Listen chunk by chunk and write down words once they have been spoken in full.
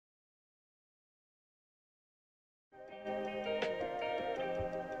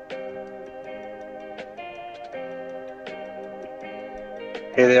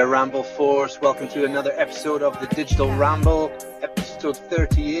Hey there, Ramble Force. Welcome to another episode of the Digital Ramble, episode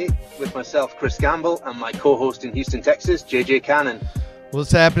 38, with myself, Chris Gamble, and my co-host in Houston, Texas, JJ Cannon.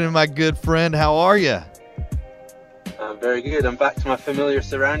 What's happening, my good friend? How are you? I'm very good. I'm back to my familiar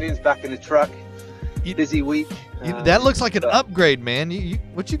surroundings, back in the truck. Busy week. That looks like an upgrade, man.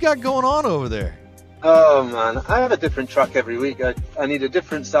 What you got going on over there? Oh, man. I have a different truck every week. I need a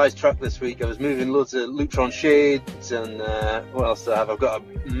different size truck this week. I was moving loads of Lutron shades, and what else do I have? I've got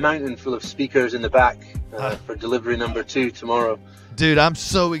a mountain full of speakers in the back for delivery number 2 tomorrow. Dude, I'm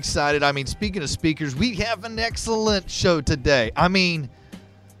so excited. I mean, speaking of speakers, we have an excellent show today. I mean,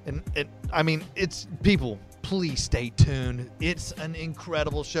 it's people. Please stay tuned. It's an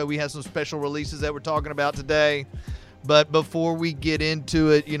incredible show. We have some special releases that we're talking about today. But before we get into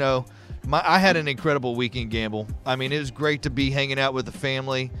it, I had an incredible weekend, Gamble. I mean, it was great to be hanging out with the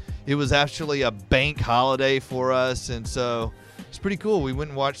family. It was actually a bank holiday for us, and so it's pretty cool. We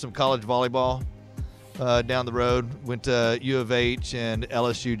went and watched some college volleyball down the road. Went to U of H, and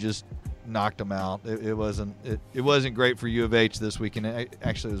LSU just knocked them out. It wasn't great for U of H this weekend.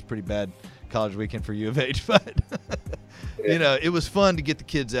 Actually, it was a pretty bad college weekend for U of H, but it was fun to get the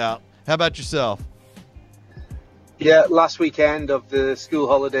kids out. How about yourself? Yeah, last weekend of the school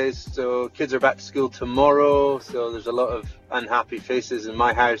holidays, so kids are back to school tomorrow, so there's a lot of unhappy faces in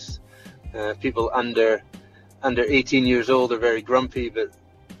my house. People under 18 years old are very grumpy, but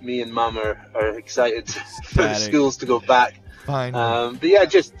me and Mum are excited for the schools to go back. Fine. But yeah,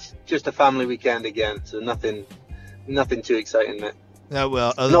 just a family weekend again, so nothing too exciting, mate. Yeah,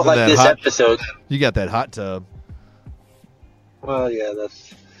 well, other not than like this episode. You got that hot tub. Well, yeah,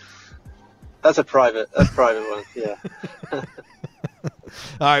 that's a private one, yeah. All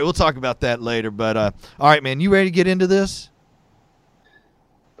right, we'll talk about that later. But all right, man, you ready to get into this?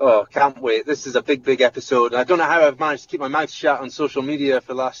 Oh, can't wait. This is a big episode. I don't know how I've managed to keep my mouth shut on social media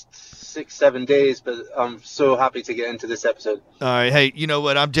for the last 6-7 days, but I'm so happy to get into this episode. All right, hey, you know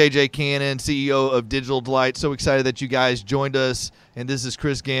what? I'm JJ Cannon, CEO of Digital Delight. So excited that you guys joined us. And this is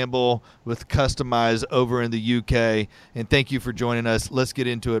Chris Gamble with Customize over in the UK. And thank you for joining us. Let's get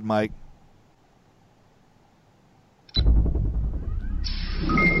into it, Mike.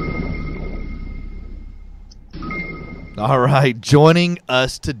 All right, joining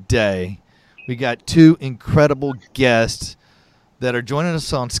us today, we got 2 incredible guests that are joining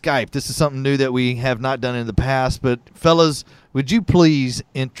us on Skype. This is something new that we have not done in the past, but fellas, would you please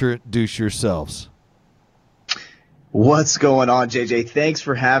introduce yourselves? What's going on, JJ? Thanks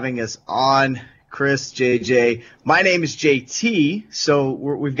for having us on, Chris, JJ. My name is JT, so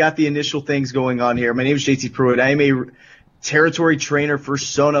we've got the initial things going on here. My name is JT Pruitt. I am a territory trainer for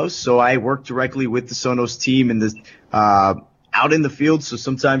Sonos, so I work directly with the Sonos team and out in the field. So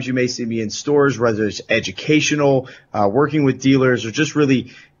sometimes you may see me in stores, whether it's educational, working with dealers, or just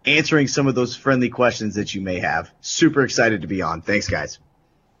really answering some of those friendly questions that you may have. Super excited to be on. Thanks, guys.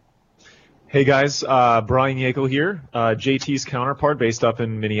 Hey guys, Brian Yako here, JT's counterpart based up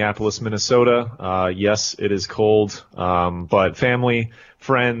in Minneapolis, Minnesota. Yes, it is cold, but family,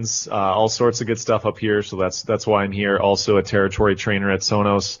 friends, all sorts of good stuff up here, so that's why I'm here. Also a territory trainer at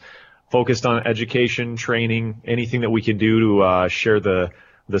Sonos, focused on education, training, anything that we can do to share the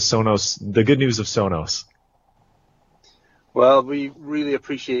good news of Sonos. Well, we really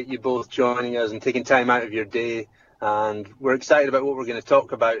appreciate you both joining us and taking time out of your day. And we're excited about what we're going to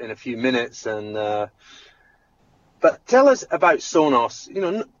talk about in a few minutes. But tell us about Sonos.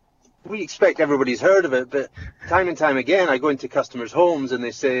 We expect everybody's heard of it, but time and time again, I go into customers' homes and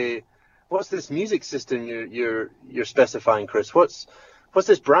they say, "What's this music system you're specifying, Chris? What's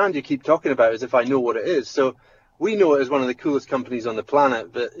this brand you keep talking about?" As if I know what it is. So we know it as one of the coolest companies on the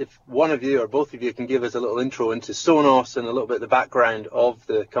planet. But if one of you or both of you can give us a little intro into Sonos and a little bit of the background of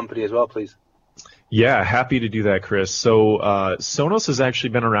the company as well, please. Yeah, happy to do that, Chris. So Sonos has actually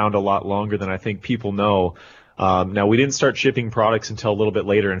been around a lot longer than I think people know. Now, we didn't start shipping products until a little bit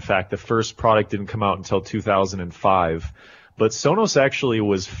later. In fact, the first product didn't come out until 2005. But Sonos actually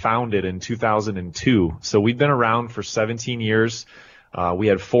was founded in 2002. So we've been around for 17 years. We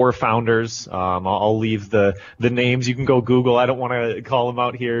had 4 founders. I'll leave the names. You can go Google. I don't want to call them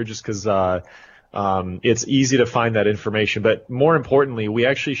out here just because it's easy to find that information. But more importantly, we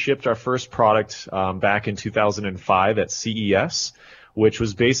actually shipped our first product back in 2005 at CES, which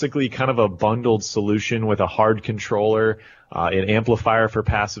was basically kind of a bundled solution with a hard controller, an amplifier for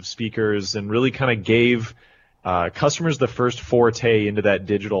passive speakers, and really kind of gave customers the first forte into that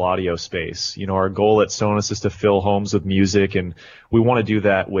digital audio space. Our goal at Sonos is to fill homes with music, and we want to do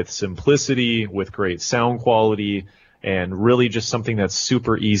that with simplicity, with great sound quality, and really just something that's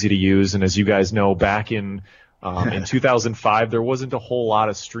super easy to use. And as you guys know, back in In 2005, there wasn't a whole lot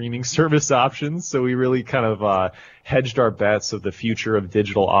of streaming service options, so we really kind of hedged our bets of the future of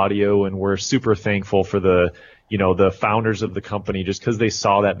digital audio, and we're super thankful for the founders of the company, just because they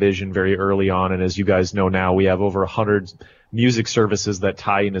saw that vision very early on. And as you guys know now, we have over 100 music services that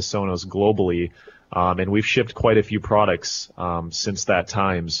tie into Sonos globally, and we've shipped quite a few products since that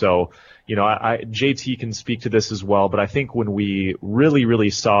time. So, JT can speak to this as well, but I think when we really, really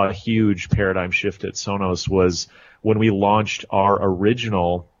saw a huge paradigm shift at Sonos was when we launched our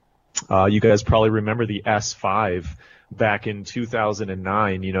original, you guys probably remember the S5 back in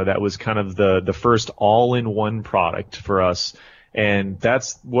 2009. That was kind of the first all-in-one product for us. And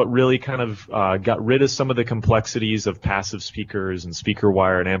that's what really kind of got rid of some of the complexities of passive speakers and speaker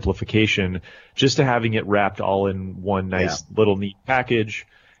wire and amplification, just to having it wrapped all in one nice little neat package.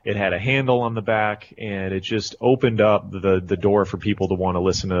 It had a handle on the back, and it just opened up the door for people to want to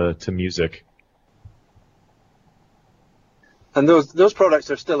listen to music. And those products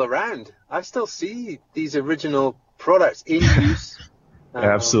are still around. I still see these original products in use.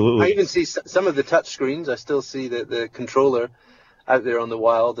 Absolutely. I even see some of the touch screens. I still see the controller out there on the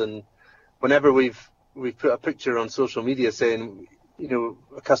wild. And whenever we've put a picture on social media saying,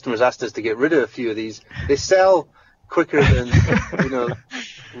 a customer's asked us to get rid of a few of these, they sell quicker than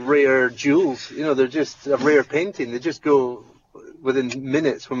rare jewels. They're just a rare painting. They just go within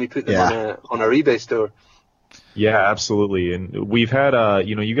minutes when we put them on our eBay store. Yeah, absolutely. And we've had,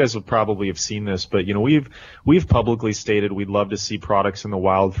 you guys will probably have seen this, but we've publicly stated we'd love to see products in the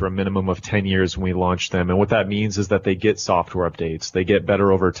wild for a minimum of 10 years when we launch them. And what that means is that they get software updates, they get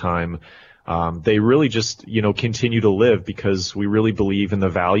better over time. They really just, continue to live, because we really believe in the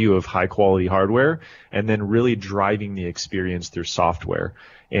value of high quality hardware and then really driving the experience through software.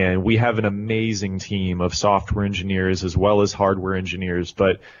 And we have an amazing team of software engineers as well as hardware engineers,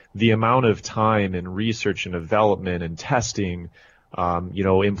 but the amount of time and research and development and testing,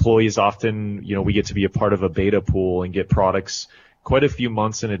 employees often, we get to be a part of a beta pool and get products quite a few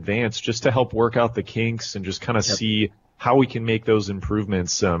months in advance just to help work out the kinks and just kind of see how we can make those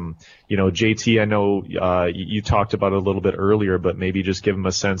improvements. JT, I know you talked about it a little bit earlier, but maybe just give them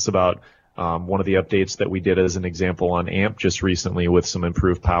a sense about one of the updates that we did as an example on AMP just recently with some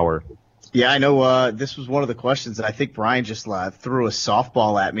improved power. Yeah, I know this was one of the questions that I think Brian just threw a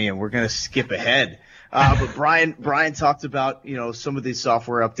softball at me, and we're going to skip ahead. But Brian talked about, some of these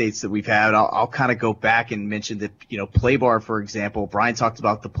software updates that we've had. I'll kind of go back and mention that, Playbar, for example. Brian talked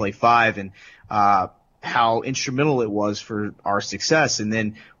about the Play 5 and how instrumental it was for our success. And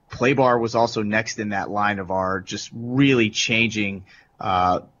then Playbar was also next in that line of our just really changing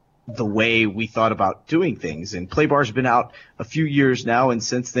the way we thought about doing things. And Playbar's been out a few years now, and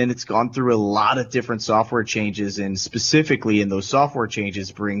since then it's gone through a lot of different software changes, and specifically in those software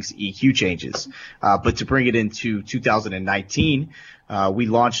changes brings EQ changes. But to bring it into 2019, we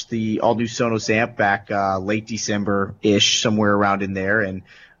launched the all-new Sonos amp back late December-ish, somewhere around in there. And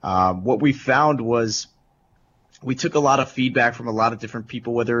what we found was we took a lot of feedback from a lot of different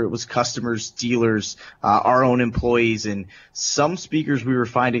people, whether it was customers, dealers, our own employees, and some speakers we were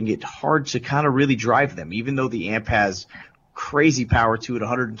finding it hard to kind of really drive them, even though the amp has crazy power to it,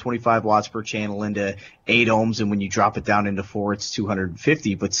 125 watts per channel into 8 ohms, and when you drop it down into 4, it's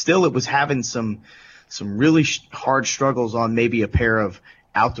 250. But still, it was having some really hard struggles on maybe a pair of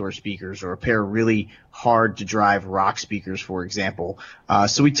outdoor speakers or a pair of really hard to drive rock speakers, for example.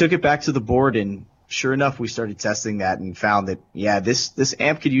 So we took it back to the board, and sure enough, we started testing that and found that, this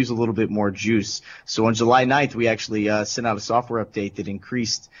amp could use a little bit more juice. So on July 9th, we actually sent out a software update that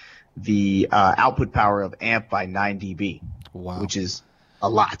increased the output power of amp by 9 dB, which is a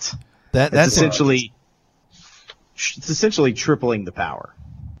lot. That's essentially tripling the power.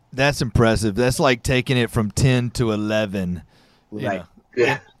 That's impressive. That's like taking it from 10 to 11. Right.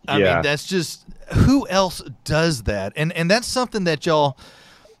 Yeah. I mean, that's just, who else does that? And that's something that y'all,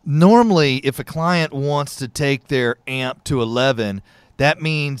 normally, if a client wants to take their amp to 11, that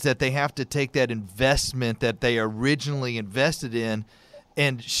means that they have to take that investment that they originally invested in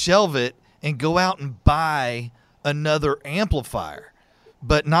and shelve it and go out and buy another amplifier.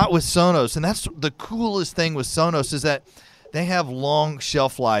 But not with Sonos. And that's the coolest thing with Sonos, is that they have long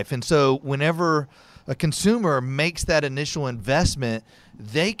shelf life. And so whenever a consumer makes that initial investment,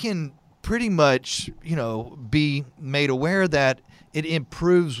 they can pretty much, be made aware that it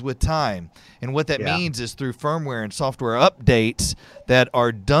improves with time. And what that means is through firmware and software updates that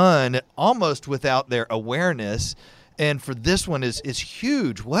are done almost without their awareness. And for this one is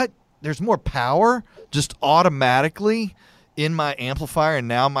huge. There's more power just automatically in my amplifier, and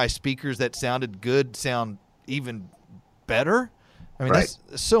now my speakers that sounded good sound even better. I mean, that's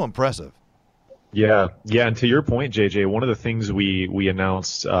so impressive. Yeah, and to your point, JJ, one of the things we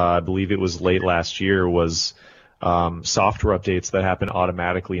announced, I believe it was late last year, was software updates that happen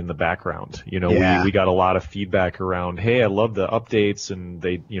automatically in the background. Yeah. We got a lot of feedback around, hey, I love the updates and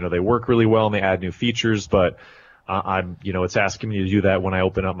they work really well and they add new features, but it's asking me to do that when I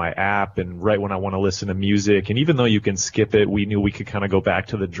open up my app and right when I want to listen to music. And even though you can skip it, we knew we could kind of go back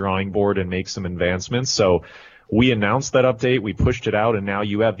to the drawing board and make some advancements. So we announced that update, we pushed it out, and now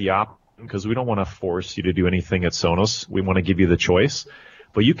you have the option, because we don't want to force you to do anything at Sonos. We want to give you the choice.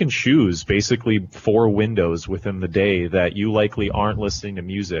 But you can choose basically 4 windows within the day that you likely aren't listening to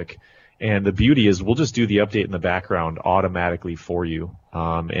music. And the beauty is we'll just do the update in the background automatically for you.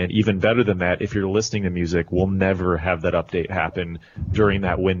 And even better than that, if you're listening to music, we'll never have that update happen during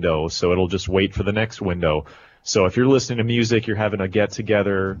that window. So it'll just wait for the next window. So if you're listening to music, you're having a get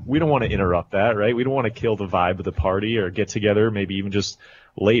together, we don't want to interrupt that, right? We don't want to kill the vibe of the party or get together, maybe even just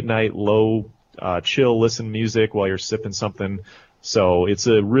late night, low, chill, listen to music while you're sipping something. So it's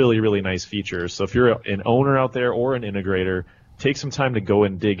a really, really nice feature. So if you're an owner out there or an integrator, take some time to go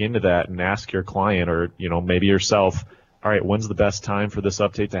and dig into that and ask your client or, maybe yourself, all right, when's the best time for this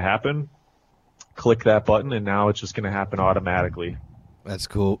update to happen? Click that button, and now it's just going to happen automatically. That's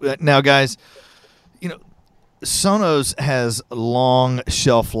cool. Now, guys, Sonos has long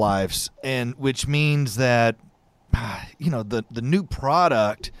shelf lives, and which means that, the new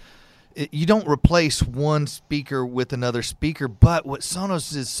product, you don't replace one speaker with another speaker, but what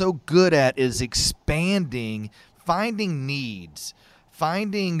Sonos is so good at is expanding, finding needs,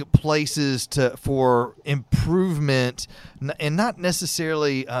 finding places for improvement, and not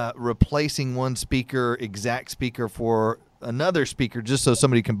necessarily replacing one exact speaker for another speaker just so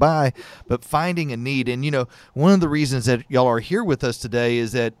somebody can buy, but finding a need. And one of the reasons that y'all are here with us today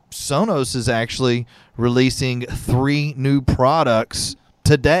is that Sonos is actually releasing 3 new products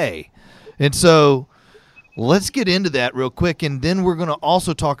today. And so let's get into that real quick, and then we're going to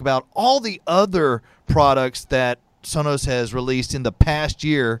also talk about all the other products that Sonos has released in the past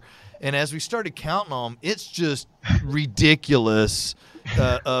year. And as we started counting them, it's just ridiculous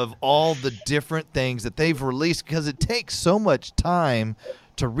of all the different things that they've released, because it takes so much time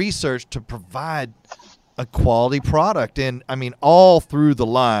to research to provide a quality product. And I mean, all through the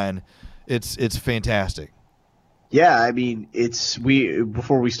line, it's fantastic. Yeah, I mean,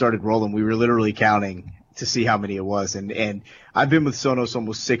 before we started rolling, we were literally counting to see how many it was, and I've been with Sonos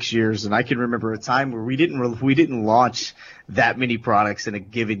almost 6 years, and I can remember a time where we didn't launch that many products in a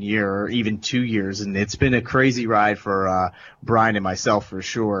given year or even 2 years, and it's been a crazy ride for Brian and myself for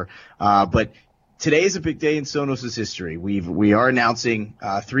sure. But today is a big day in Sonos' history. We are announcing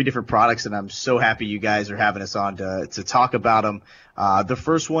 3 different products, and I'm so happy you guys are having us on to talk about them. The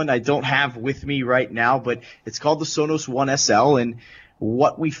first one I don't have with me right now, but it's called the Sonos One SL, and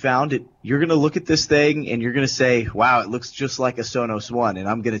what we found, you're going to look at this thing and you're going to say, wow, it looks just like a Sonos One. And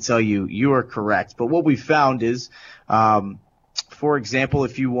I'm going to tell you, you are correct. But what we found is, for example,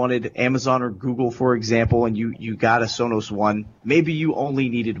 if you wanted Amazon or Google, for example, and you got a Sonos One, maybe you only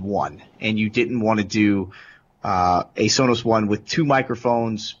needed one and you didn't want to do a Sonos One with 2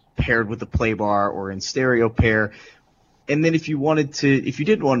 microphones paired with a play bar or in stereo pair. And then if you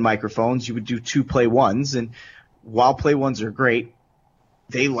didn't want microphones, you would do 2 Play Ones. And while Play Ones are great,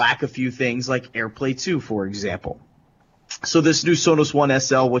 they lack a few things like AirPlay 2, for example. So this new Sonos One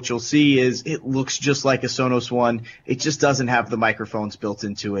SL, what you'll see is it looks just like a Sonos One. It just doesn't have the microphones built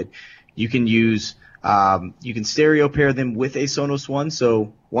into it. You can you can stereo pair them with a Sonos One.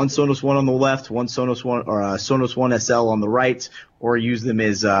 So one Sonos One on the left, one Sonos One or a Sonos One SL on the right, or use them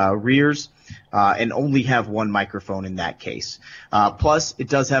as rears. And only have one microphone in that case. Plus, it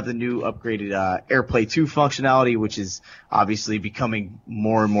does have the new upgraded AirPlay 2 functionality, which is obviously becoming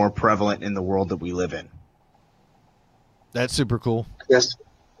more and more prevalent in the world that we live in. That's super cool. Yes.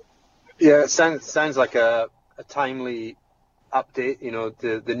 Yeah, it sounds like a timely update.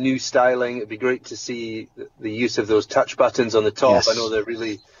 The new styling. It'd be great to see the use of those touch buttons on the top. Yes. I know they're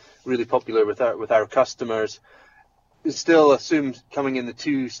really, really popular with our customers. It's still assumed coming in the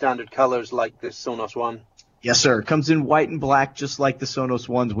 2 standard colors like the Sonos One. Yes, sir. It comes in white and black just like the Sonos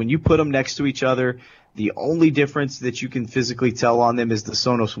Ones. When you put them next to each other, the only difference that you can physically tell on them is the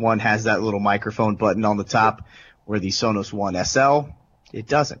Sonos One has that little microphone button on the top, where the Sonos One SL, it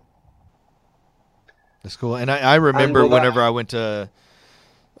doesn't. That's cool. And I remember whenever I went to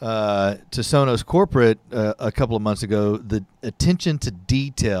Sonos Corporate a couple of months ago, the attention to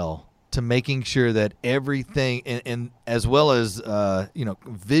detail, to making sure that everything, and as well as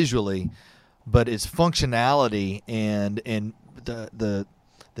visually, but its functionality and the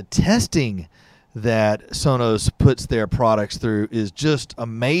testing that Sonos puts their products through is just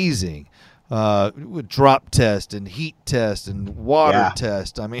amazing. with drop test and heat test and water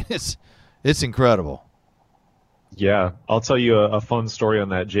test. I mean, it's incredible. Yeah, I'll tell you a fun story on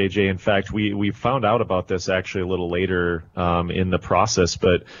that, JJ. In fact, we found out about this actually a little later in the process,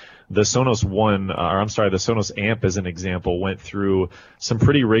 but the Sonos the Sonos Amp, as an example, went through some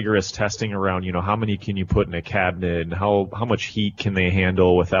pretty rigorous testing around, how many can you put in a cabinet and how much heat can they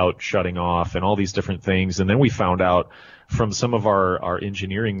handle without shutting off and all these different things. And then we found out from some of our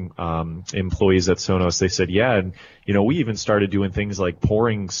engineering employees at Sonos, they said, yeah, and we even started doing things like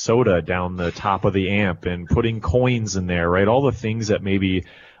pouring soda down the top of the amp and putting coins in there, right? All the things that maybe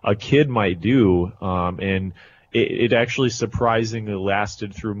a kid might do, and it actually surprisingly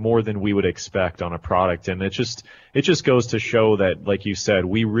lasted through more than we would expect on a product. And it just goes to show that, like you said,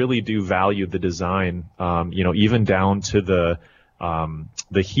 we really do value the design, even down to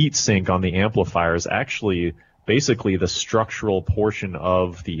the heat sink on the amplifier is actually basically the structural portion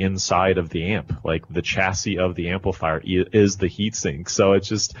of the inside of the amp. Like the chassis of the amplifier is the heat sink. So it's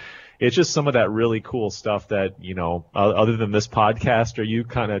just some of that really cool stuff that, other than this podcast, are you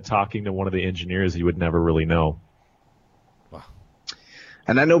kind of talking to one of the engineers you would never really know. Wow.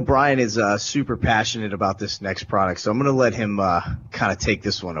 And I know Brian is super passionate about this next product, so I'm going to let him kind of take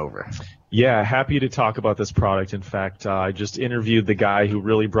this one over. Yeah, happy to talk about this product. In fact, I just interviewed the guy who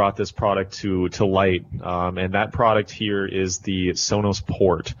really brought this product to light, and that product here is the Sonos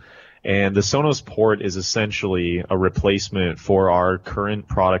Port. And the Sonos Port is essentially a replacement for our current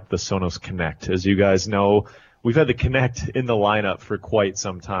product, the Sonos Connect. As you guys know, we've had the Connect in the lineup for quite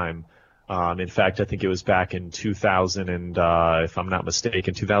some time. In fact, I think it was back in 2000 and, if I'm not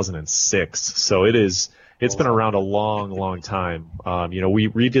mistaken, 2006. So it's been around a long, long time. We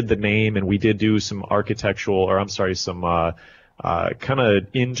redid the name and we did do some some kind of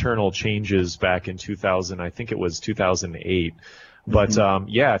internal changes back in 2000. I think it was 2008. But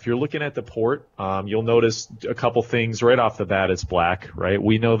if you're looking at the port, you'll notice a couple things right off the bat. It's black, right?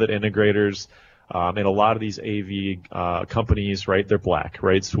 We know that integrators and a lot of these AV companies, right, they're black,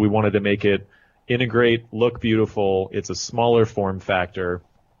 right? So we wanted to make it integrate, look beautiful. It's a smaller form factor.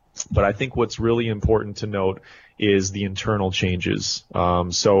 But I think what's really important to note is the internal changes.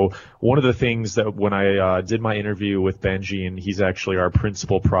 So one of the things that when I did my interview with Benji, and he's actually our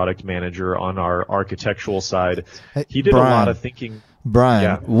principal product manager on our architectural side, he did a lot of thinking.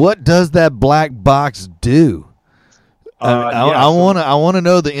 Brian, what does that black box do? I want to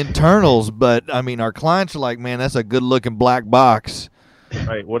know the internals, but I mean, our clients are like, man, that's a good looking black box.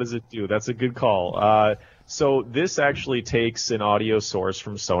 Right. What does it do? That's a good call. So this actually takes an audio source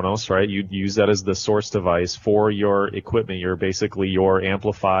from Sonos, right? You'd use that as the source device for your equipment. Basically your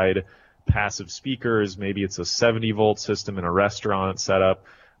amplified passive speakers. Maybe it's a 70-volt system in a restaurant setup.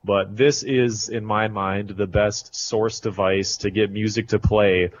 But this is, in my mind, the best source device to get music to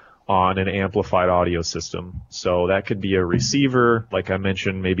play on an amplified audio system. So that could be a receiver. Like I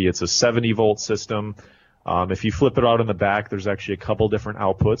mentioned, maybe it's a 70-volt system. If you flip it out in the back, there's actually a couple different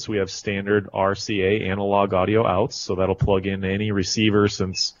outputs. We have standard RCA analog audio outs, so that'll plug in any receiver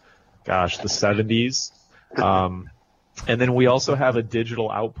since, the 70s. And then we also have a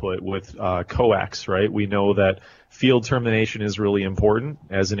digital output with coax, right? We know that field termination is really important.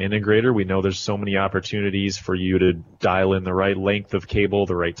 As an integrator, we know there's so many opportunities for you to dial in the right length of cable,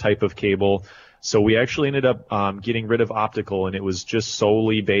 the right type of cable. So we actually ended up getting rid of optical, and it was just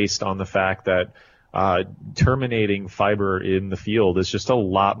solely based on the fact that terminating fiber in the field is just a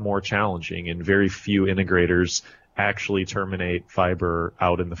lot more challenging, and very few integrators actually terminate fiber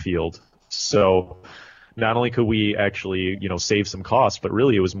out in the field. So not only could we actually, save some costs, but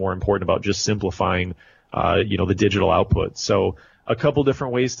really it was more important about just simplifying, the digital output. So a couple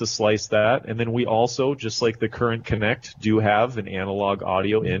different ways to slice that. And then we also, just like the current Connect, do have an analog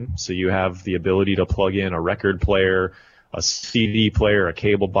audio in. So you have the ability to plug in a record player, a CD player, a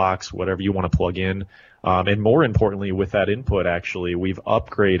cable box, whatever you want to plug in. And more importantly, with that input, actually, we've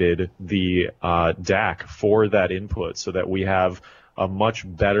upgraded the DAC for that input so that we have a much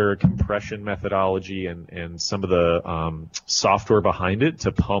better compression methodology and some of the software behind it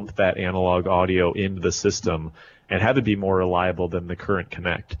to pump that analog audio into the system and have it be more reliable than the current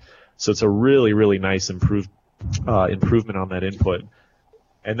Connect. So it's a really, really nice improvement on that input.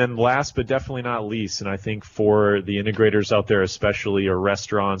 And then last but definitely not least, and I think for the integrators out there especially, or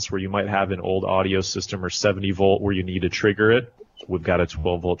restaurants where you might have an old audio system or 70-volt where you need to trigger it, we've got a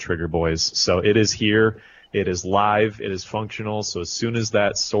 12-volt trigger, boys. So it is here. It is live. It is functional. So as soon as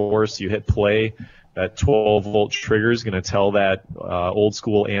that source, you hit play, that 12-volt trigger is going to tell that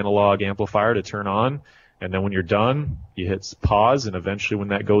old-school analog amplifier to turn on. And then when you're done, you hit pause, and eventually when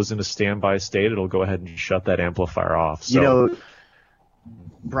that goes into standby state, it'll go ahead and shut that amplifier off. So,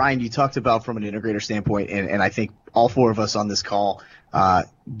 Brian, you talked about from an integrator standpoint, and I think all four of us on this call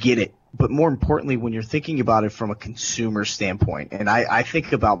get it. But more importantly, when you're thinking about it from a consumer standpoint, and I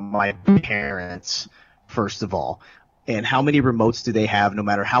think about my parents, first of all, and how many remotes do they have? No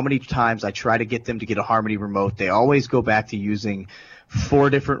matter how many times I try to get them to get a Harmony remote, they always go back to using 4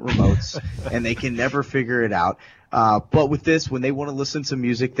 different remotes, and they can never figure it out. But with this, when they want to listen to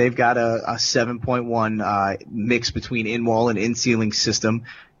music, they've got a 7.1 mix between in-wall and in-ceiling system.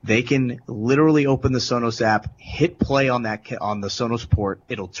 They can literally open the Sonos app, hit play on the Sonos port.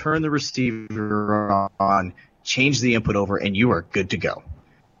 It'll turn the receiver on, change the input over, and you are good to go.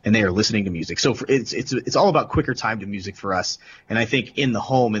 And they are listening to music. So it's all about quicker time to music for us. And I think in the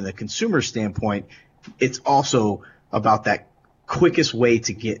home, in the consumer standpoint, it's also about that quickest way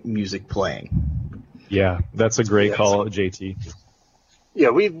to get music playing. Yeah, that's a great call, JT.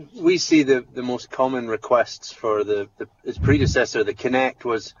 Yeah, we see the most common requests for its predecessor, the Kinect,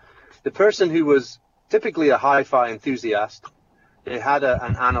 was the person who was typically a hi-fi enthusiast. They had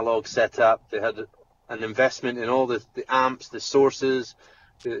an analog setup. They had an investment in all the amps, the sources,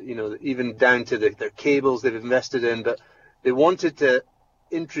 even down to their cables they've invested in. But they wanted to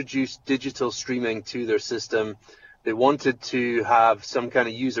introduce digital streaming to their system. They wanted to have some kind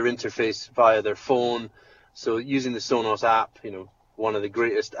of user interface via their phone. So using the Sonos app, one of the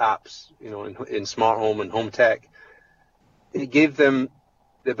greatest apps, in smart home and home tech, it gave them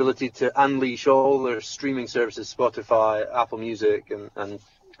the ability to unleash all their streaming services, Spotify, Apple Music, and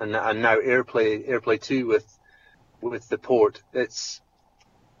now AirPlay 2 with the port. It's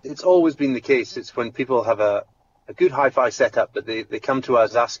always been the case. It's when people have a good hi-fi setup that they come to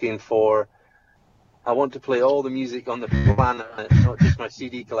us asking for, I want to play all the music on the planet, not just my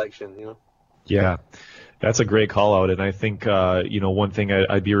CD collection, Yeah, that's a great call out. And I think, one thing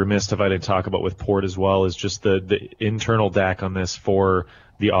I'd be remiss if I didn't talk about with port as well is just the internal DAC on this for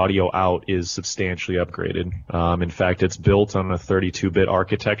the audio out is substantially upgraded. In fact, it's built on a 32-bit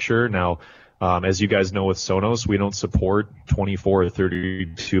architecture. Now, as you guys know with Sonos, we don't support 24 or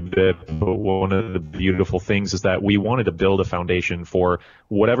 32-bit, but one of the beautiful things is that we wanted to build a foundation for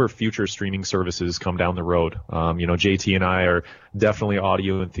whatever future streaming services come down the road. JT and I are definitely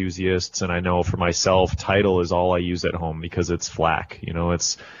audio enthusiasts, and I know for myself, Tidal is all I use at home because it's FLAC.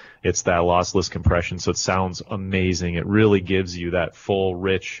 It's that lossless compression, so it sounds amazing. It really gives you that full,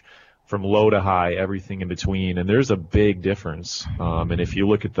 rich, from low to high, everything in between, and there's a big difference. And if you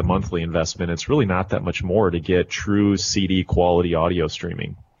look at the monthly investment, it's really not that much more to get true CD quality audio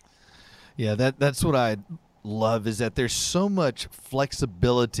streaming. Yeah, that's what I love, is that there's so much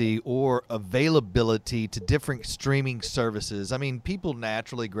flexibility or availability to different streaming services. I mean, people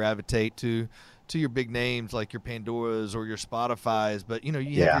naturally gravitate to your big names like your Pandoras or your Spotifys, but you have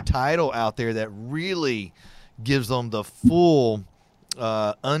your Tidal out there that really gives them the full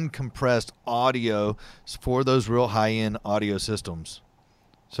uncompressed audio for those real high-end audio systems.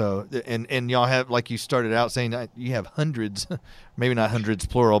 So and y'all have, like you started out saying, that you have hundreds, maybe not hundreds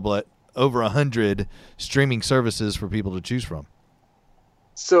plural, but over 100 streaming services for people to choose from.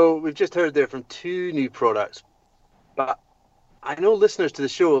 So we've just heard there from 2 new products, but I know listeners to the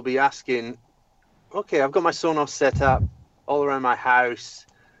show will be asking, okay, I've got my Sonos set up all around my house,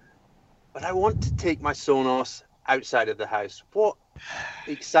 but I want to take my Sonos outside of the house. What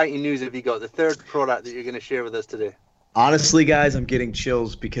exciting news have you got? The third product that you're going to share with us today. Honestly, guys, I'm getting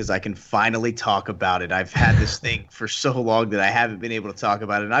chills because I can finally talk about it. I've had this thing for so long that I haven't been able to talk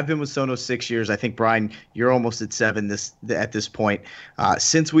about it. And I've been with Sonos 6 years. I think, Brian, you're almost at 7 at this point.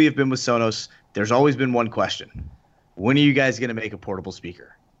 Since we have been with Sonos, there's always been one question. When are you guys going to make a portable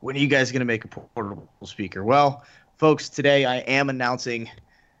speaker? When are you guys going to make a portable speaker? Well, folks, today I am announcing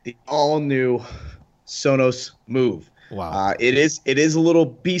the all-new Sonos Move. Wow. It is a little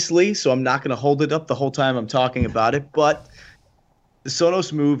beastly, so I'm not going to hold it up the whole time I'm talking about it, but the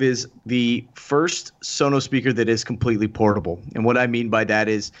Sonos Move is the first Sonos speaker that is completely portable. And what I mean by that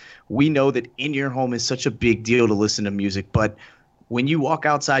is, we know that in your home is such a big deal to listen to music, but when you walk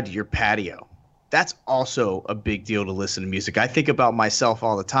outside to your patio, that's also a big deal to listen to music. I think about myself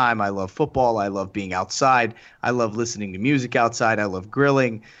all the time. I love football. I love being outside. I love listening to music outside. I love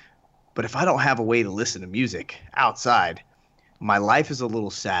grilling. But if I don't have a way to listen to music outside, my life is a little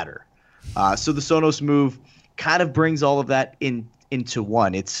sadder. So the Sonos Move kind of brings all of that into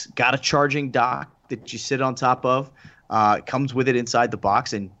one. It's got a charging dock that you sit on top of. It comes with it inside the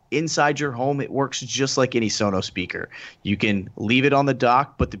box, and inside your home, it works just like any Sonos speaker. You can leave it on the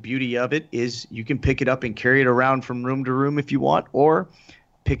dock, but the beauty of it is you can pick it up and carry it around from room to room if you want, or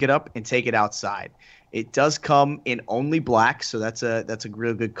pick it up and take it outside. It does come in only black, so that's a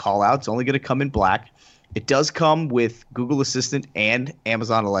real good call out. It's only going to come in black. It does come with Google Assistant and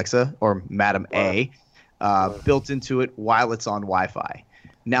Amazon Alexa, or Madam A, built into it while it's on Wi-Fi.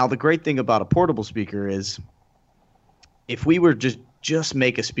 Now, the great thing about a portable speaker is if we were just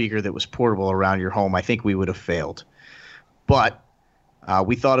make a speaker that was portable around your home, I think we would have failed. But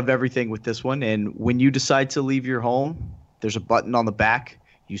we thought of everything with this one, and when you decide to leave your home, there's a button on the back.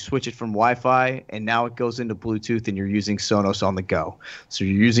 You switch it from Wi-Fi, and now it goes into Bluetooth, and you're using Sonos on the go. So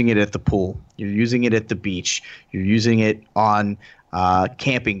you're using it at the pool. You're using it at the beach. You're using it on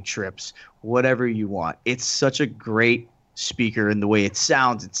camping trips, whatever you want. It's such a great speaker, and the way it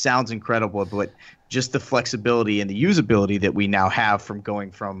sounds incredible, but just the flexibility and the usability that we now have from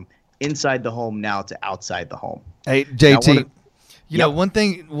going from inside the home now to outside the home. Hey, JT, you know, one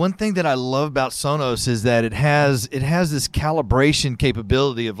thing that I love about Sonos is that it has this calibration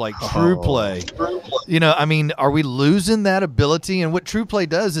capability of like TruePlay. You know, I mean, are we losing that ability? And what TruePlay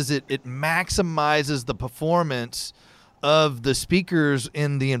does is it maximizes the performance of the speakers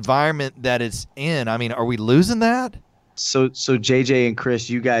in the environment that it's in. I mean, are we losing that? So JJ and Chris,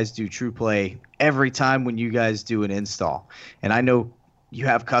 you guys do TruePlay every time when you guys do an install. And I know you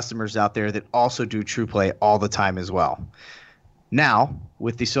have customers out there that also do TruePlay all the time as well. Now,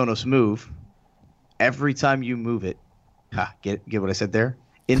 with the Sonos Move, every time you move it, get what I said there?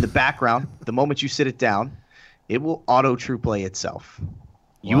 In the background, the moment you sit it down, it will auto TruePlay itself.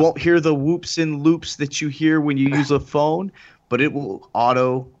 You won't hear the whoops and loops that you hear when you use a phone, but it will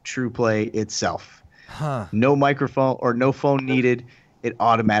auto TruePlay itself. No microphone or no phone needed. It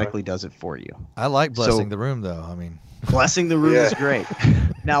automatically does it for you. I like blessing the room, though. I mean, blessing the room is great.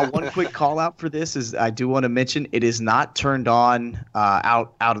 Now, one quick call out for this is I do want to mention it is not turned on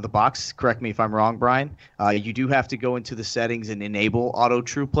out of the box. Correct me if I'm wrong, Brian. You do have to go into the settings and enable auto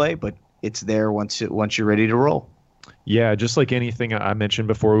TruePlay, but it's there once you're ready to roll. Yeah, just like anything I mentioned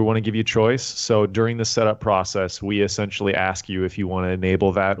before, we want to give you choice. So during the setup process, we essentially ask you if you want to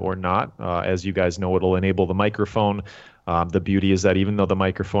enable that or not. As you guys know, it'll enable the microphone. The beauty is that even though the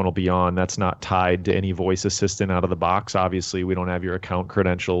microphone will be on, that's not tied to any voice assistant out of the box. Obviously, we don't have your account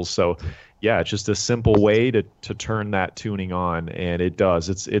credentials. So yeah, it's just a simple way to turn that tuning on, and it does.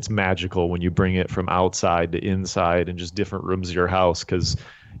 It's magical when you bring it from outside to inside and just different rooms of your house, because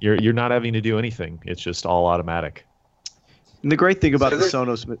you're not having to do anything. It's just all automatic. And the great thing about the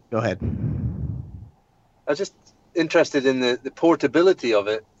Sonos, go ahead. I was just interested in the portability of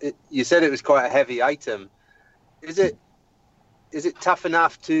it. You said it was quite a heavy item. Is it tough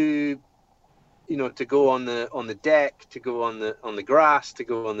enough to, you know, to go on the deck, to go on the grass, to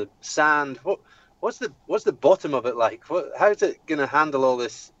go on the sand? What's the bottom of it like? How is it going to handle all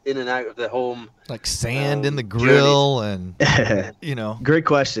this in and out of the home? Like sand in the grill and, you know. Great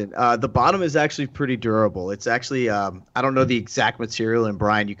question. The bottom is actually pretty durable. It's actually, I don't know the exact material, and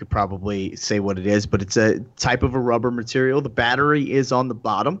Brian, you could probably say what it is, but it's a type of a rubber material. The battery is on the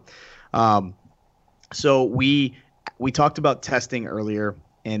bottom. So we talked about testing earlier,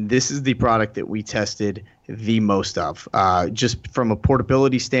 and this is the product that we tested the most of. Just from a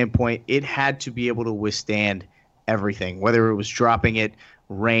portability standpoint, it had to be able to withstand everything, whether it was dropping it,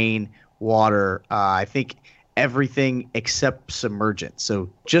 rain, water, I think everything except submergent. So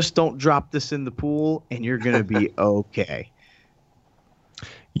just don't drop this in the pool and you're going to be okay.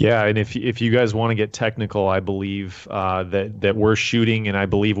 Yeah, and if you guys want to get technical, I believe that we're shooting, and I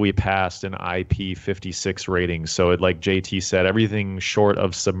believe we passed an IP56 rating. So like JT said, everything short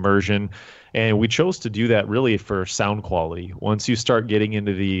of submersion, and we chose to do that really for sound quality. Once you start getting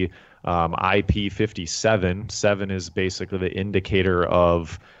into the IP57, 7 is basically the indicator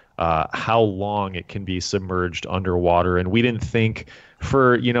of how long it can be submerged underwater, and we didn't think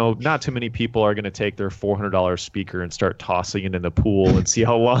not too many people are going to take their $400 speaker and start tossing it in the pool and see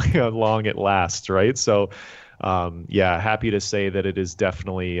how long it lasts, right? So, happy to say that it is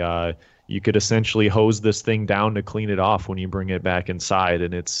definitely you could essentially hose this thing down to clean it off when you bring it back inside,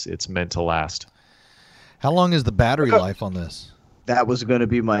 and it's meant to last. How long is the battery life on this? That was going to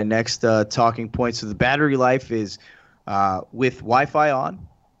be my next talking point. So the battery life is with Wi-Fi on,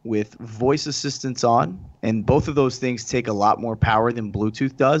 with voice assistance on, and both of those things take a lot more power than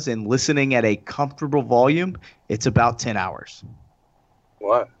Bluetooth does, and listening at a comfortable volume, it's about 10 hours.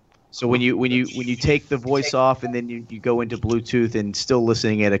 Wow. So when you take the voice off and then you go into Bluetooth and still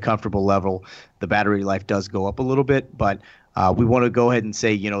listening at a comfortable level, the battery life does go up a little bit, but we want to go ahead and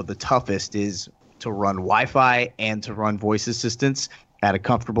say, the toughest is to run Wi-Fi and to run voice assistance at a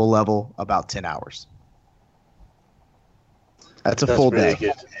comfortable level, about 10 hours. That's full day.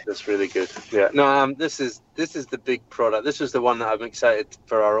 Good. That's really good. Yeah. No, this is the big product. This is the one that I'm excited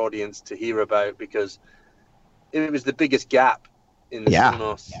for our audience to hear about, because it was the biggest gap in the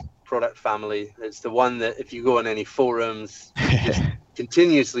Sonos product family. It's the one that if you go on any forums, you just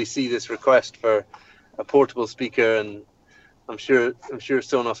continuously see this request for a portable speaker, and I'm sure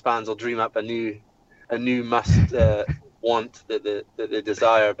Sonos fans will dream up a new must want that they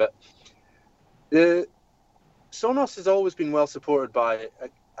desire. But the Sonos has always been well supported by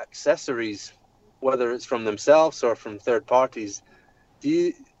accessories, whether it's from themselves or from third parties.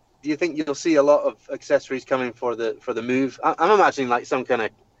 Do you think you'll see a lot of accessories coming for the Move? I'm imagining like some kind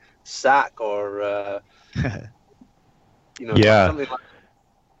of sack or yeah. something like.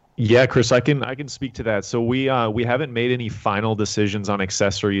 Yeah, Chris, I can speak to that. So we haven't made any final decisions on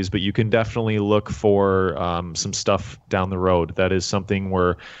accessories, but you can definitely look for some stuff down the road. That is something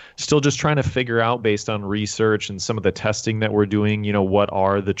we're still just trying to figure out based on research and some of the testing that we're doing. What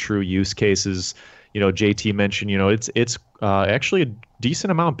are the true use cases? JT mentioned, it's actually a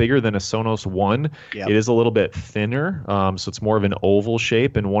decent amount bigger than a Sonos One. Yep. It is a little bit thinner, so it's more of an oval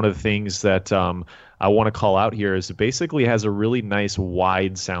shape. And one of the things that I want to call out here is it basically has a really nice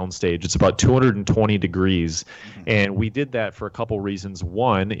wide soundstage. It's about 220 degrees. Mm-hmm. And we did that for a couple reasons.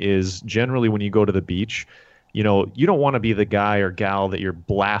 One is generally when you go to the beach, you don't want to be the guy or gal that you're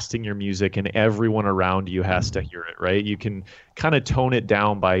blasting your music and everyone around you has to hear it, right? You can kind of tone it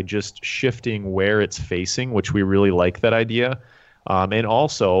down by just shifting where it's facing, which we really like that idea. And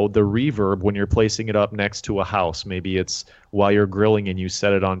also the reverb when you're placing it up next to a house, maybe it's while you're grilling and you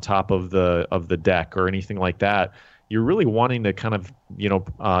set it on top of the deck or anything like that. You're really wanting to kind of,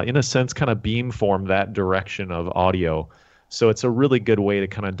 in a sense, kind of beamform that direction of audio. So it's a really good way to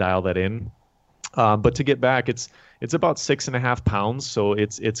kind of dial that in. But to get back, it's about 6.5 pounds, so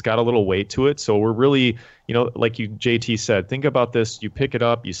it's got a little weight to it. So we're really, like JT said, think about this. You pick it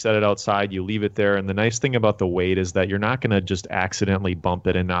up, you set it outside, you leave it there. And the nice thing about the weight is that you're not going to just accidentally bump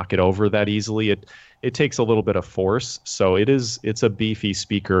it and knock it over that easily. It takes a little bit of force. So it's a beefy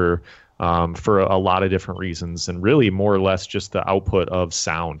speaker for a lot of different reasons, and really more or less just the output of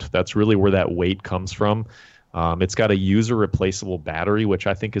sound. That's really where that weight comes from. It's got a user replaceable battery, which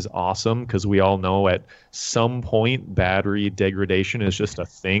I think is awesome because we all know at some point battery degradation is just a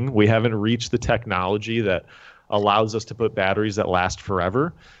thing. We haven't reached the technology that allows us to put batteries that last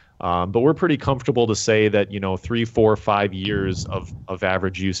forever. But we're pretty comfortable to say that, 3, 4, 5 years of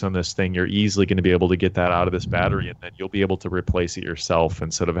average use on this thing, you're easily going to be able to get that out of this battery, and then you'll be able to replace it yourself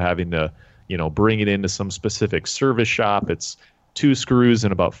instead of having to, bring it into some specific service shop. It's 2 screws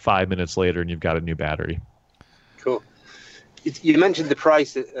and about 5 minutes later, and you've got a new battery. Cool. You mentioned the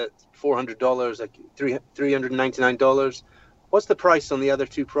price at $400, like $399. What's the price on the other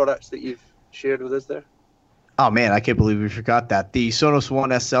 2 products that you've shared with us there? Oh man, I can't believe we forgot that. The Sonos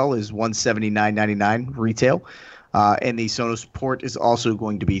One SL is $179.99 retail, and the Sonos Port is also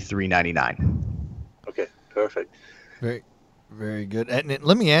going to be $399. Okay, perfect. Very, very good. And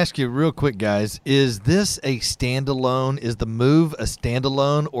let me ask you real quick, guys: is this a standalone? Is the Move a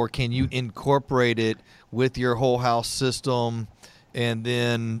standalone, or can you incorporate it with your whole house system, and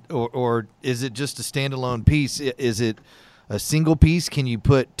then, or is it just a standalone piece? Is it a single piece? Can you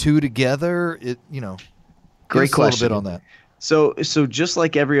put 2 together? Great question. A little bit on that. So just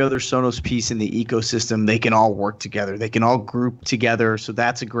like every other Sonos piece in the ecosystem, they can all work together. They can all group together. So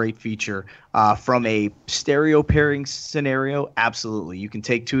that's a great feature. From a stereo pairing scenario, absolutely. You can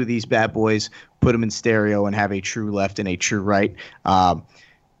take 2 of these bad boys, put them in stereo, and have a true left and a true right.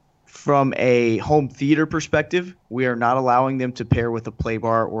 From a home theater perspective, we are not allowing them to pair with a play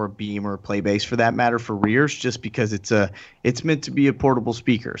bar or a beam or a play base for that matter for rears, just because it's meant to be a portable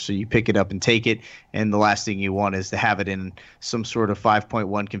speaker. So you pick it up and take it, and the last thing you want is to have it in some sort of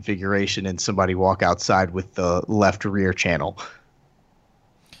 5.1 configuration and somebody walk outside with the left rear channel.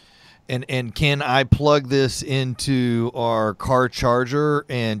 And can I plug this into our car charger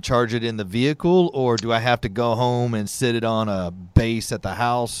and charge it in the vehicle, or do I have to go home and sit it on a base at the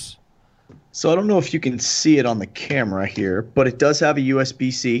house? So I don't know if you can see it on the camera here, but it does have a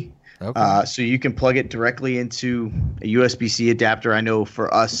USB-C. Okay. So you can plug it directly into a USB-C adapter. I know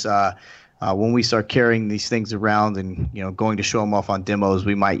for us, when we start carrying these things around and going to show them off on demos,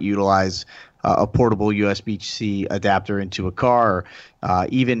 we might utilize a portable USB-C adapter into a car. Or,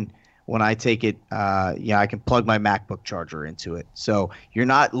 even when I take it, I can plug my MacBook charger into it. So you're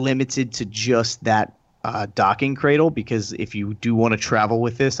not limited to just that docking cradle, because if you do want to travel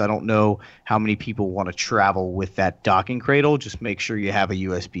with this, I don't know how many people want to travel with that docking cradle. Just make sure you have a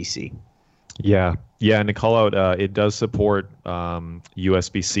USB-C. Yeah, and to call out, it does support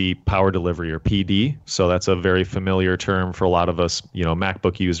USB-C power delivery, or PD. So that's a very familiar term for a lot of us,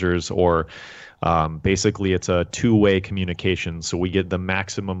 MacBook users, or basically it's a 2-way communication. So we get the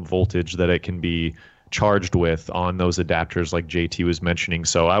maximum voltage that it can be charged with on those adapters like JT was mentioning.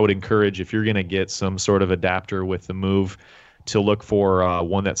 So I would encourage, if you're going to get some sort of adapter with the Move, to look for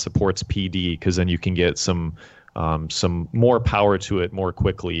one that supports PD, because then you can get some more power to it more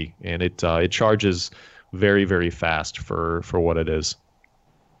quickly, and it charges very, very fast for what it is.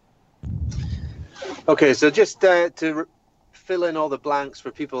 Okay, so just to fill in all the blanks for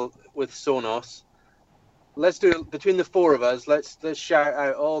people with Sonos, let's do it between the four of us. Let's shout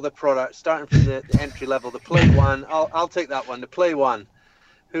out all the products, starting from the entry level. The Play One, I'll take that one. The Play One.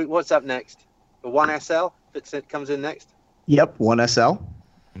 What's up next? The One SL. It comes in next. Yep, One SL.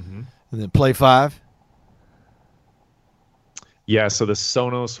 Mm-hmm. And then Play 5. Yeah, so the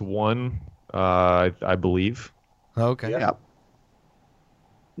Sonos One, I believe. Okay. Yep.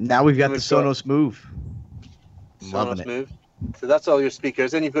 Now we've got the Sonos Move. Sonos Move. So that's all your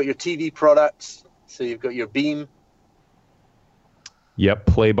speakers. Then you've got your TV products. So you've got your Beam. Yep,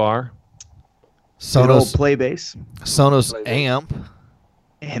 Play Bar. Sonos Play Bass. Sonos Amp.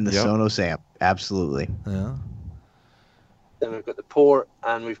 And the Sonos Amp. Absolutely. Yeah. Then we've got the Port,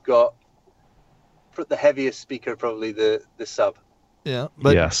 and we've got the heaviest speaker, probably the Sub. Yeah,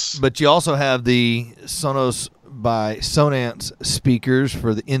 but you also have the Sonos by Sonance speakers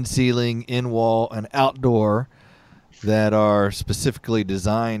for the in-ceiling, in-wall, and outdoor that are specifically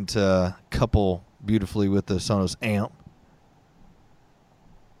designed to couple beautifully with the Sonos Amp.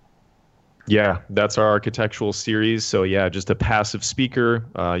 Yeah, that's our architectural series. So yeah, just a passive speaker.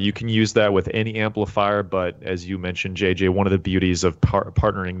 You can use that with any amplifier, but as you mentioned, JJ, one of the beauties of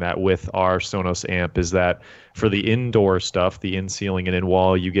partnering that with our Sonos amp is that for the indoor stuff, the in-ceiling and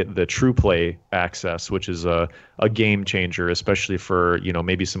in-wall, you get the TruePlay access, which is a game changer, especially for,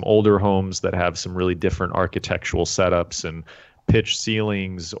 maybe some older homes that have some really different architectural setups and pitch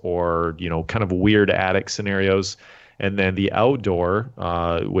ceilings or, kind of weird attic scenarios. And then the outdoor,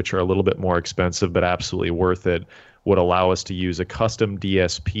 which are a little bit more expensive but absolutely worth it, would allow us to use a custom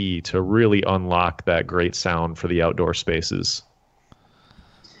DSP to really unlock that great sound for the outdoor spaces.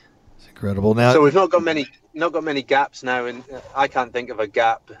 It's incredible. Now, so we've not got many gaps now, and I can't think of a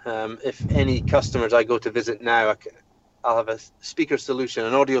gap. If any customers I go to visit now, I'll have a speaker solution,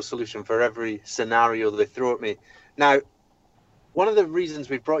 an audio solution for every scenario they throw at me. Now, one of the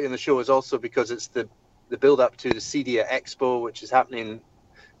reasons we've brought you on the show is also because it's the build up to the CEDIA Expo, which is happening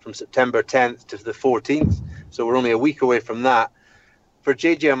from September 10th to the 14th. So we're only a week away from that. For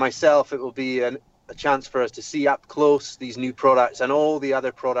JJ and myself, it will be a chance for us to see up close these new products and all the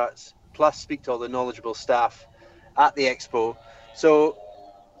other products, plus speak to all the knowledgeable staff at the Expo. So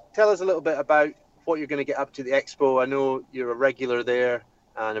tell us a little bit about what you're going to get up to the Expo. I know you're a regular there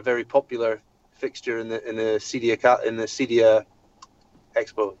and a very popular fixture in the CEDIA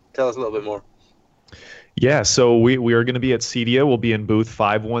Expo. Tell us a little bit more. Yeah, so we are going to be at CEDIA. We'll be in booth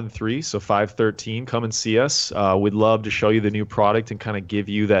 513, so 513. Come and see us. We'd love to show you the new product and kind of give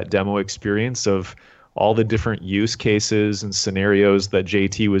you that demo experience of all the different use cases and scenarios that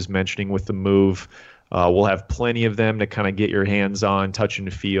JT was mentioning with the Move. We'll have plenty of them to kind of get your hands on, touch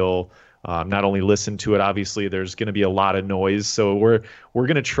and feel. Not only listen to it, obviously there's going to be a lot of noise, so we're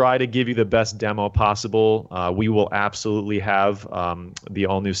going to try to give you the best demo possible. We will absolutely have the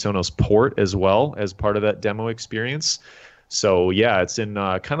all-new Sonos Port as well as part of that demo experience. So yeah, it's in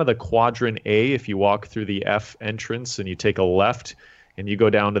kind of the quadrant A. If you walk through the F entrance and you take a left and you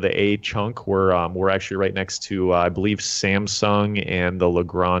go down to the A chunk, we're actually right next to I believe Samsung and the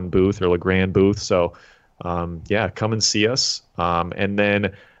Legrand booth. So yeah, come and see us, and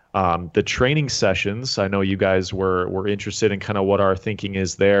then. The training sessions, I know you guys were interested in kind of what our thinking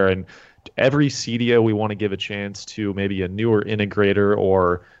is there. And every CEDIA, we want to give a chance to maybe a newer integrator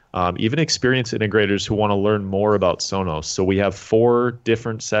or even experienced integrators who want to learn more about Sonos. So we have 4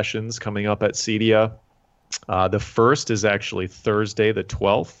 different sessions coming up at CEDIA. The first is actually Thursday, the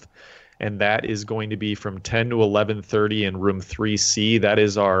 12th, and that is going to be from 10 to 11:30 in room 3C. That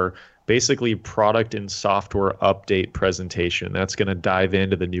is our basically product and software update presentation. That's going to dive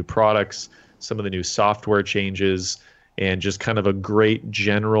into the new products, some of the new software changes, and just kind of a great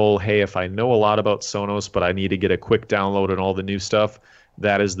general, hey, if I know a lot about Sonos, but I need to get a quick download on all the new stuff,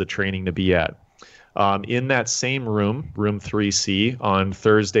 that is the training to be at. In that same room 3C, on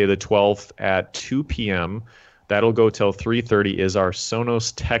Thursday the 12th at 2 p.m., that'll go till 3:30, is our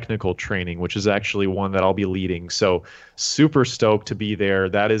Sonos technical training, which is actually one that I'll be leading. So super stoked to be there.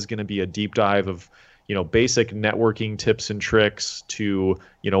 That is going to be a deep dive of, basic networking tips and tricks to,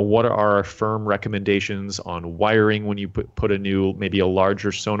 what are our firm recommendations on wiring when you put a new, maybe a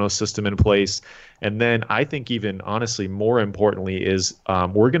larger Sonos system in place. And then I think even honestly, more importantly is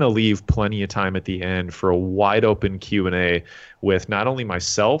we're going to leave plenty of time at the end for a wide open Q&A with not only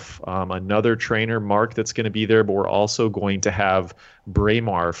myself, another trainer, Mark, that's going to be there, but we're also going to have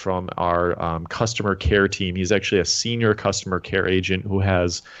Braemar from our customer care team. He's actually a senior customer care agent who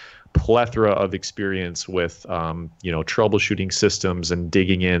has plethora of experience with troubleshooting systems and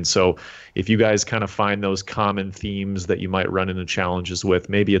digging in. So if you guys kind of find those common themes that you might run into challenges with,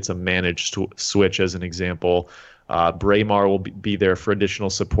 maybe it's a managed switch as an example, Braemar will be there for additional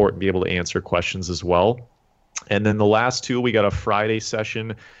support and be able to answer questions as well. And then the last two, we got a Friday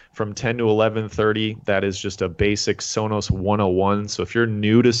session from 10 to 11:30. That is just a basic Sonos 101. So if you're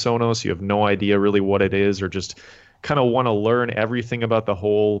new to Sonos, you have no idea really what it is, or just kind of want to learn everything about the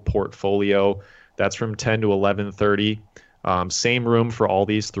whole portfolio, that's from 10 to 11:30. Same room for all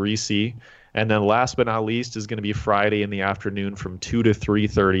these 3C. And then last but not least is going to be Friday in the afternoon from 2 to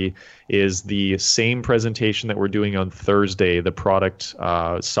 3:30 is the same presentation that we're doing on Thursday, the product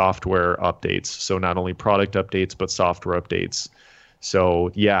software updates. So not only product updates, but software updates. So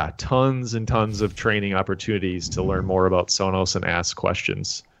yeah, tons and tons of training opportunities to learn more about Sonos and ask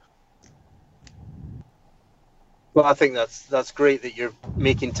questions. Well, I think that's great that you're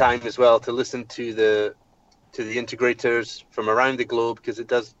making time as well to listen to the integrators from around the globe, because it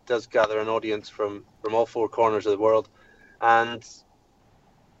does gather an audience from all four corners of the world. And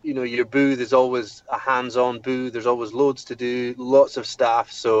your booth is always a hands-on booth. There's always loads to do, lots of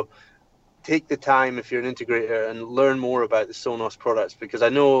staff. So take the time if you're an integrator and learn more about the Sonos products, because I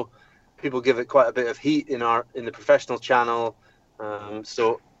know people give it quite a bit of heat in the professional channel.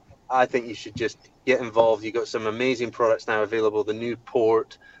 So I think you should just get involved. You've got some amazing products now available. The new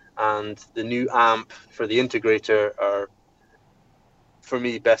port and the new amp for the integrator are, for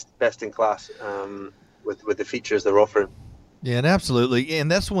me, best in class with the features they're offering. Yeah, and absolutely.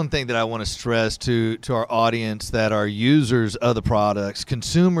 And that's one thing that I want to stress to our audience that are users of the products,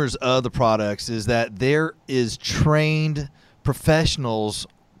 consumers of the products, is that there is trained professionals,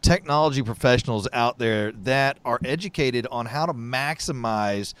 technology professionals out there that are educated on how to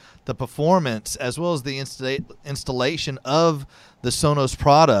maximize the performance as well as the installation of the Sonos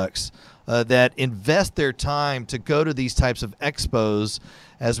products, that invest their time to go to these types of expos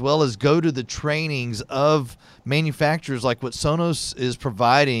as well as go to the trainings of manufacturers like what Sonos is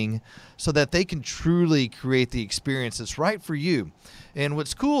providing, so that they can truly create the experience that's right for you. And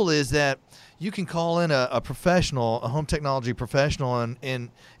what's cool is that you can call in a professional, a home technology professional, and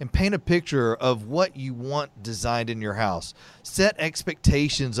paint a picture of what you want designed in your house. Set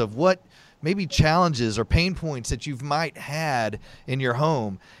expectations of what maybe challenges or pain points that you might had in your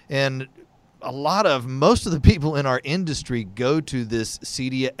home. And most of the people in our industry go to this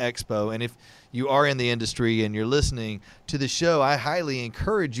CEDIA Expo. And if you are in the industry and you're listening to the show, I highly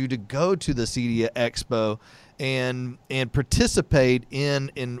encourage you to go to the CEDIA Expo and participate in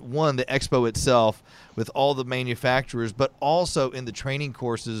one, the expo itself with all the manufacturers, but also in the training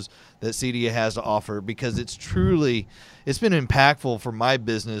courses that CEDIA has to offer, because it's been impactful for my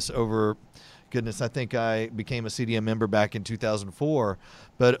business over, goodness, I think I became a CEDIA member back in 2004.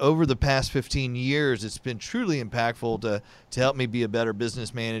 But over the past 15 years, it's been truly impactful to help me be a better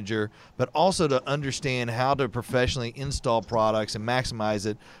business manager, but also to understand how to professionally install products and maximize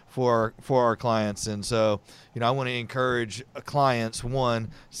it for our clients. And so, I want to encourage clients, one,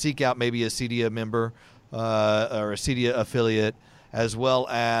 seek out maybe a CEDIA member or a CEDIA affiliate, as well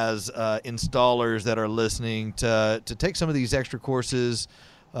as installers that are listening to take some of these extra courses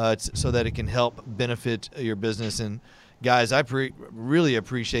so that it can help benefit your business. And guys, I really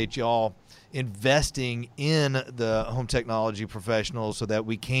appreciate y'all investing in the home technology professionals so that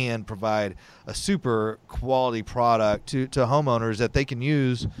we can provide a super quality product to homeowners that they can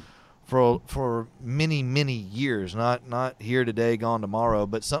use for many, many years, not here today, gone tomorrow,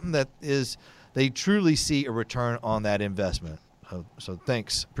 but something that is, they truly see a return on that investment. So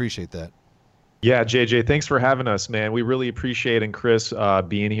thanks. Appreciate that. Yeah, JJ, thanks for having us, man. We really appreciate, and Chris,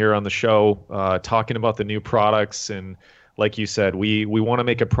 being here on the show, talking about the new products. And like you said, we want to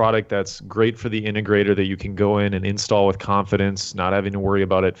make a product that's great for the integrator that you can go in and install with confidence, not having to worry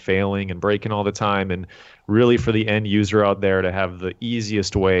about it failing and breaking all the time, and really for the end user out there to have the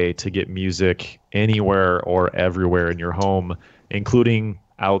easiest way to get music anywhere or everywhere in your home, including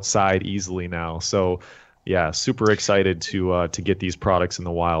outside easily now. So yeah, super excited to get these products in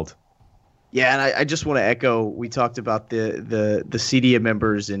the wild. Yeah, and I just want to echo, we talked about the CEDIA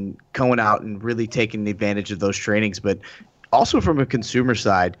members and going out and really taking advantage of those trainings, but also from a consumer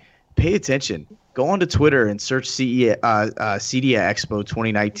side, pay attention. go onto Twitter and search CEDIA Expo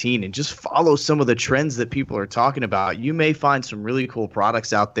 2019 and just follow some of the trends that people are talking about. You may find some really cool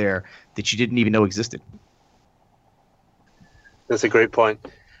products out there that you didn't even know existed. That's a great point.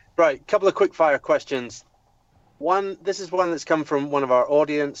 Right, a couple of quick fire questions. This is one that's come from one of our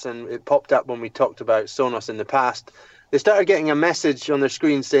audience, and it popped up when we talked about Sonos in the past. They started getting a message on their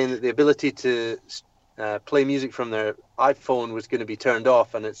screen saying that the ability to play music from their iPhone was going to be turned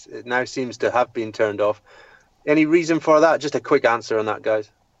off, and it now seems to have been turned off. Any reason for that? Just a quick answer on that,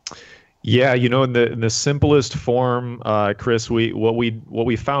 guys. Yeah, in the simplest form, Chris, what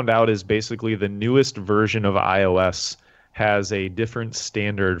we found out is basically the newest version of iOS has a different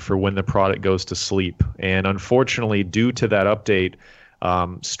standard for when the product goes to sleep, and unfortunately, due to that update,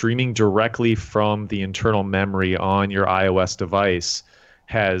 streaming directly from the internal memory on your iOS device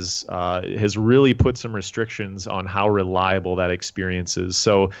has really put some restrictions on how reliable that experience is.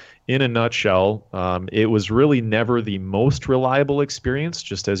 So in a nutshell, it was really never the most reliable experience.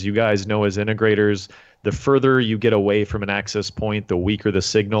 Just as you guys know as integrators, the further you get away from an access point, the weaker the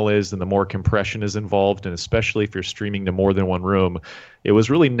signal is and the more compression is involved. And especially if you're streaming to more than one room, it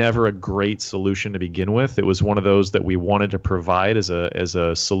was really never a great solution to begin with. It was one of those that we wanted to provide as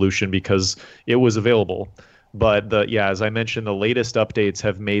a solution because it was available. But as I mentioned, the latest updates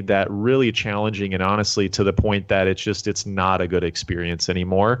have made that really challenging, and honestly to the point that it's not a good experience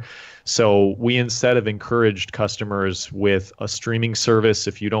anymore. So we instead have encouraged customers with a streaming service.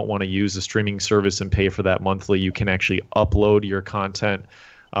 If you don't want to use a streaming service and pay for that monthly, you can actually upload your content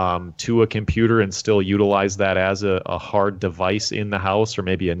to a computer and still utilize that as a hard device in the house, or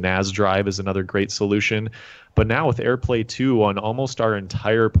maybe a NAS drive is another great solution. But now with AirPlay 2 on almost our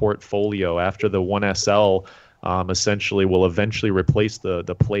entire portfolio, after the 1SL essentially will eventually replace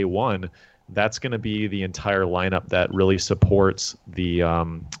the Play 1, that's going to be the entire lineup that really supports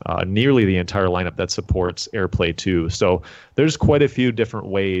nearly the entire lineup that supports AirPlay 2. So there's quite a few different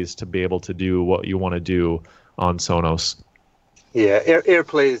ways to be able to do what you want to do on Sonos. Yeah,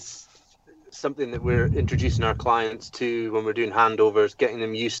 AirPlay is something that we're introducing our clients to when we're doing handovers, getting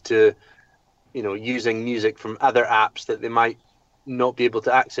them used to, using music from other apps that they might not be able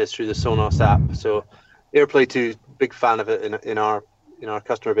to access through the Sonos app. So AirPlay 2, big fan of it in our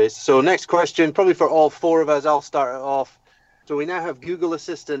customer base. So next question, probably for all four of us, I'll start it off. So we now have Google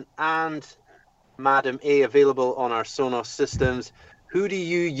Assistant and Madam A available on our Sonos systems. Who do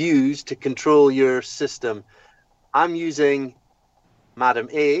you use to control your system? I'm using Madam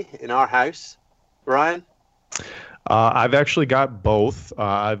A in our house. Ryan? I've actually got both.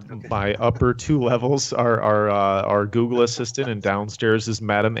 My upper two levels are Google Assistant, and downstairs is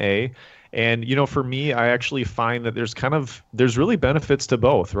Madam A. And for me, I actually find that there's really benefits to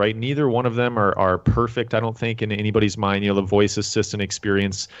both, right? Neither one of them are perfect, I don't think, in anybody's mind. The voice assistant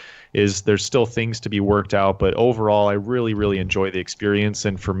experience there's still things to be worked out, but overall, I really, really enjoy the experience.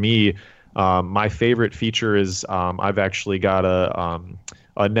 And for me, my favorite feature is I've actually got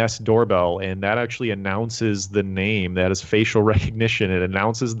a Nest doorbell, and that actually announces the name. That is facial recognition. It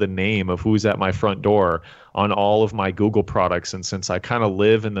announces the name of who's at my front door on all of my Google products. And since I kind of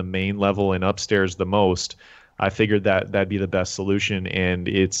live in the main level and upstairs the most, I figured that that'd be the best solution, and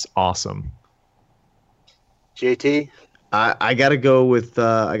it's awesome. JT? I gotta go with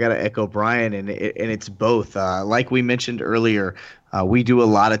I gotta echo Brian, and it's both. Like we mentioned earlier, we do a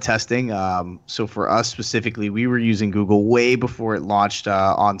lot of testing. So for us specifically, we were using Google way before it launched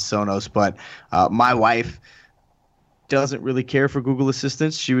on Sonos. But my wife doesn't really care for Google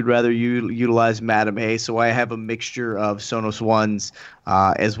Assistants. She would rather utilize Madam A. So I have a mixture of Sonos Ones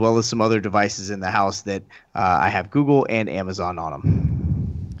as well as some other devices in the house that I have Google and Amazon on them.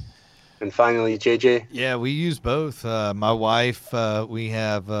 And finally, JJ? Yeah, we use both. My wife, we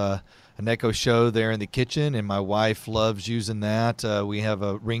have an Echo Show there in the kitchen, and my wife loves using that. We have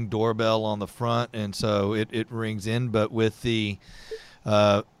a Ring doorbell on the front, and so it rings in. But with the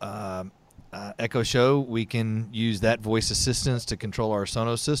Echo Show, we can use that voice assistance to control our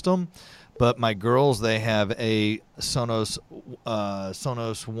Sonos system. But my girls, they have a Sonos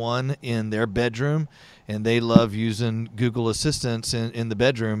One in their bedroom, and they love using Google Assistants in the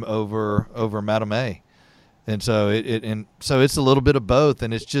bedroom over Madam A. And so it's a little bit of both,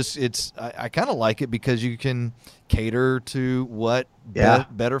 and I kind of like it because you can cater to what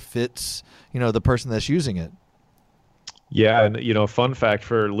better fits the person that's using it. Yeah, and fun fact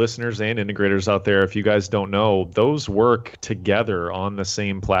for listeners and integrators out there, if you guys don't know, those work together on the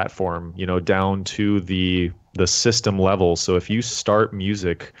same platform, down to the system level. So if you start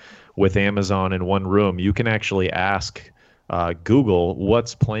music with Amazon in one room, you can actually ask Google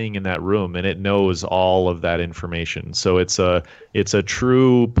what's playing in that room, and it knows all of that information. So it's a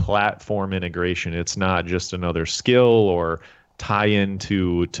true platform integration. It's not just another skill or tie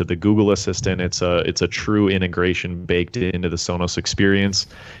into the Google Assistant. It's a true integration baked into the Sonos experience.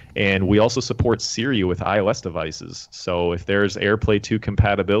 And we also support Siri with iOS devices. So if there's AirPlay 2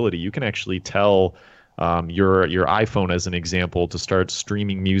 compatibility, you can actually tell your iPhone, as an example, to start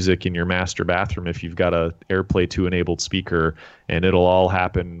streaming music in your master bathroom if you've got a AirPlay 2 enabled speaker, and it'll all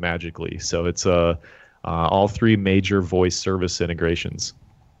happen magically. So it's all three major voice service integrations.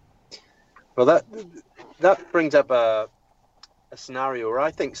 Well, that brings up a scenario where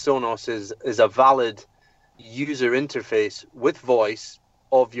I think Sonos is a valid user interface with voice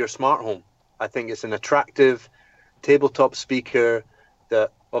of your smart home. I think it's an attractive tabletop speaker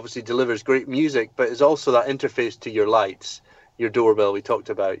that obviously delivers great music, but is also that interface to your lights, your doorbell we talked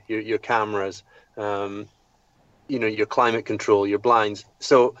about, your cameras, your climate control, your blinds.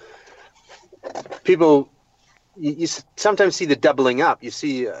 So people, you sometimes see the doubling up. You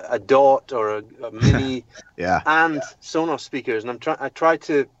see a Dot or a Mini yeah, and Sonos speakers, and I try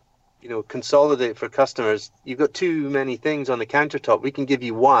to consolidate for customers. You've got too many things on the countertop. We can give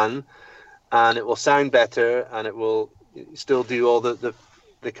you one, and it will sound better, and it will still do all the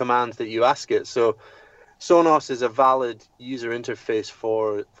commands that you ask it. So Sonos is a valid user interface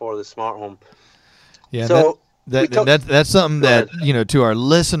for the smart home. Yeah, so that's something that, to our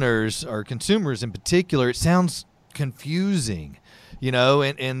listeners, our consumers in particular, it sounds confusing,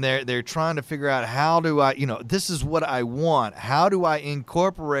 and they're trying to figure out, how do I, this is what I want. How do I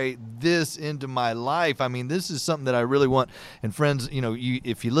incorporate this into my life? I mean, this is something that I really want. And friends,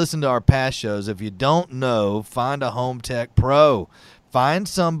 if you listen to our past shows, if you don't know, find a home tech pro. Find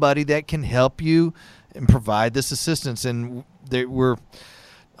somebody that can help you and provide this assistance. And we're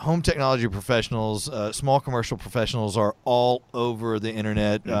home technology professionals, small commercial professionals are all over the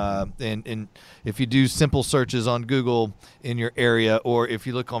internet. And if you do simple searches on Google in your area, or if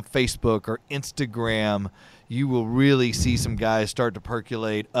you look on Facebook or Instagram, you will really see some guys start to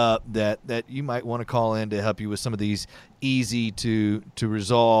percolate up that you might want to call in to help you with some of these easy to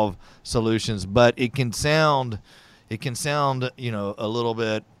resolve solutions. But it can sound a little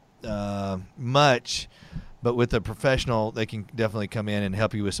bit much, but with a professional, they can definitely come in and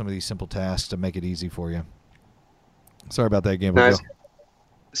help you with some of these simple tasks to make it easy for you. Sorry about that, Gamble. Nice.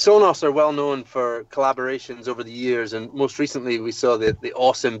 Sonos are well known for collaborations over the years, and most recently we saw the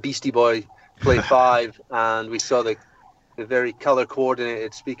awesome Beastie Boy Play 5, and we saw the very color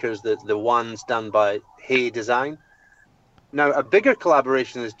coordinated speakers, the ones done by Hey Design. Now a bigger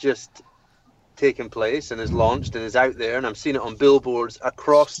collaboration has just taken place and is launched and is out there, and I'm seeing it on billboards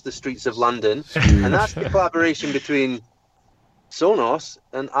across the streets of London, and that's the collaboration between Sonos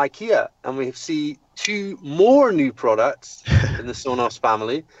and IKEA, and we see 2 more new products in the Sonos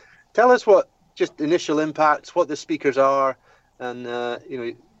family. Tell us what just initial impacts, what the speakers are, and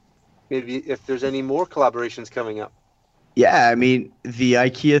maybe if there's any more collaborations coming up. Yeah, I mean, the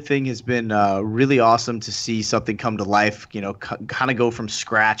IKEA thing has been really awesome to see something come to life, kind of go from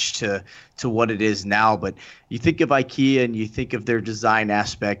scratch to what it is now. But you think of IKEA and you think of their design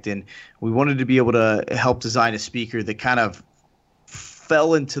aspect, and we wanted to be able to help design a speaker that kind of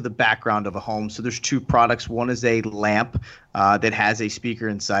fell into the background of a home. So there's 2 products. One is a lamp that has a speaker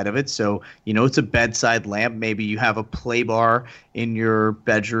inside of it. So, it's a bedside lamp. Maybe you have a play bar in your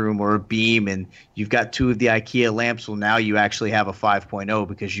bedroom or a beam, and you've got 2 of the IKEA lamps. Well, now you actually have a 5.0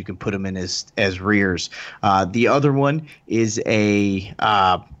 because you can put them in as rears. The other one is a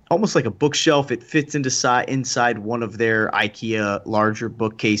almost like a bookshelf. It fits inside one of their IKEA larger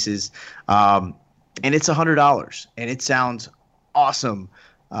bookcases, and it's $100, and it sounds awesome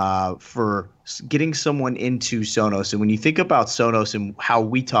for getting someone into Sonos. And when you think about Sonos and how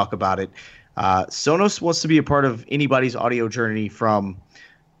we talk about it, Sonos wants to be a part of anybody's audio journey from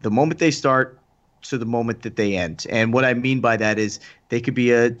the moment they start to the moment that they end. And what I mean by that is they could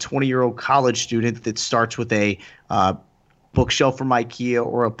be a 20-year-old college student that starts with a bookshelf from IKEA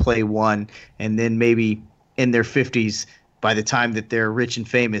or a Play One, and then maybe in their 50s, by the time that they're rich and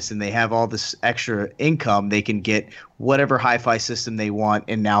famous and they have all this extra income, they can get whatever hi-fi system they want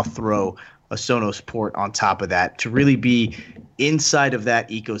and now throw a Sonos port on top of that to really be inside of that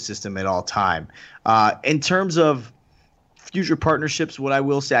ecosystem at all time. In terms of future partnerships, what I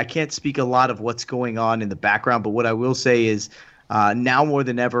will say, I can't speak a lot of what's going on in the background, but what I will say is now more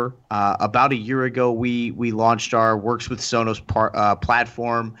than ever, about a year ago, we launched our Works with Sonos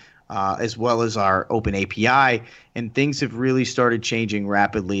platform, as well as our open API, and things have really started changing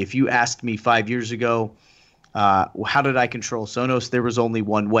rapidly. If you asked me 5 years ago, how did I control Sonos? There was only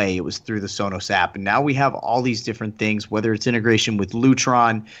one way. It was through the Sonos app. And now we have all these different things, whether it's integration with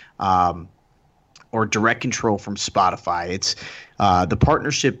Lutron, or direct control from Spotify. It's the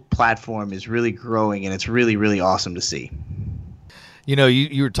partnership platform is really growing, and it's really, really awesome to see. You know,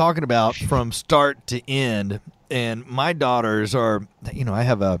 you were talking about from start to end, and my daughters are, I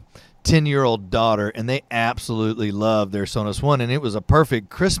have a 10-year-old daughter, and they absolutely love their Sonos One, and it was a perfect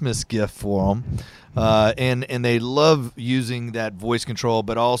Christmas gift for them. And they love using that voice control,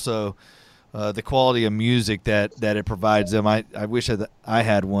 but also the quality of music that it provides them. I wish I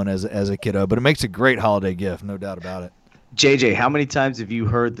had one as a kiddo, but it makes a great holiday gift, no doubt about it. JJ, how many times have you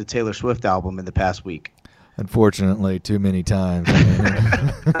heard the Taylor Swift album in the past week? Unfortunately, too many times.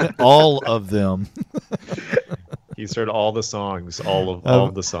 All of them. He's heard all the songs, all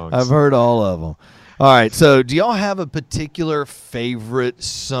of the songs. I've heard all of them. All right, so do y'all have a particular favorite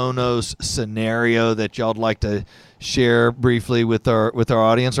Sonos scenario that y'all'd like to share briefly with our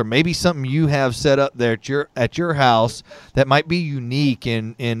audience, or maybe something you have set up there at your house that might be unique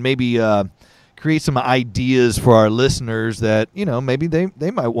and maybe create some ideas for our listeners that maybe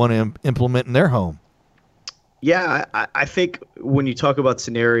they might want to implement in their home? Yeah, I think when you talk about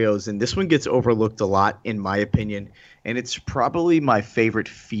scenarios, and this one gets overlooked a lot, in my opinion, and it's probably my favorite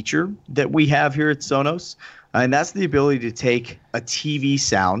feature that we have here at Sonos, and that's the ability to take a TV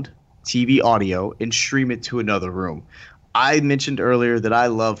sound, TV audio, and stream it to another room. I mentioned earlier that I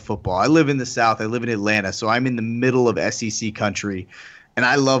love football. I live in the South. I live in Atlanta, so I'm in the middle of SEC country, and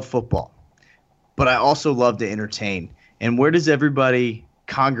I love football. But I also love to entertain. And where does everybody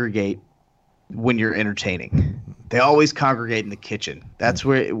congregate when you're entertaining? They always congregate in the kitchen. That's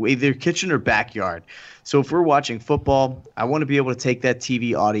where, either kitchen or backyard. So if we're watching football, I want to be able to take that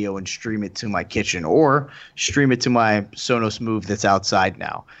TV audio and stream it to my kitchen, or stream it to my Sonos Move that's outside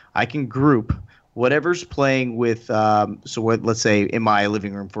now. I can group whatever's playing with, let's say in my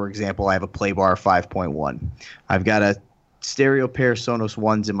living room, for example, I have a Playbar 5.1. I've got a stereo pair of Sonos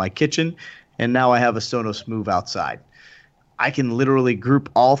Ones in my kitchen, and now I have a Sonos Move outside. I can literally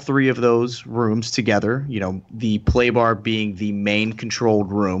group all three of those rooms together, the Playbar being the main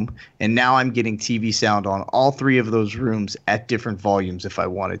controlled room, and now I'm getting TV sound on all three of those rooms at different volumes if I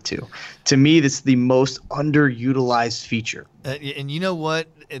wanted to. To me, that's the most underutilized feature. And you know what?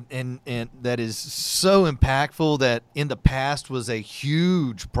 And that is so impactful, that in the past was a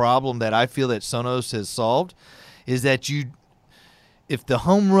huge problem that I feel that Sonos has solved, is that if the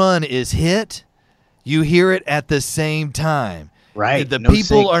home run is hit, you hear it at the same time. Right. The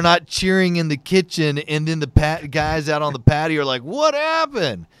people are not cheering in the kitchen, and then the guys out on the patio are like, what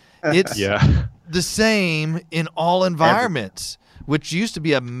happened? It's the same in all environments, which used to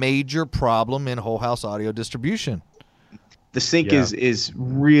be a major problem in whole house audio distribution. The sync is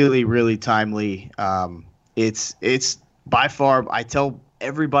really, really timely. It's by far, I tell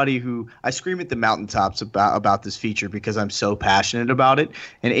everybody who I scream at the mountaintops about this feature because I'm so passionate about it.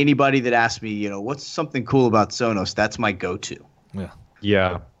 And anybody that asks me, what's something cool about Sonos, that's my go-to.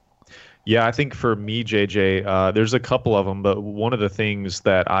 Yeah, I think for me, JJ, there's a couple of them, but one of the things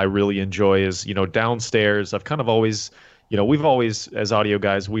that I really enjoy is, downstairs, I've kind of always, we've always, as audio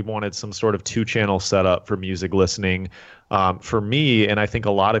guys, we've wanted some sort of 2-channel setup for music listening. For me, and I think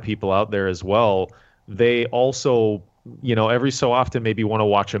a lot of people out there as well, they also every so often maybe want to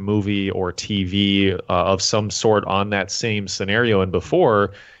watch a movie or TV of some sort on that same scenario. And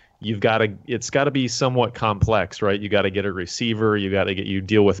before, it's got to be somewhat complex, right? You got to get a receiver, you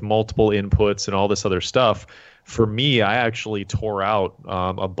deal with multiple inputs and all this other stuff. For me, I actually tore out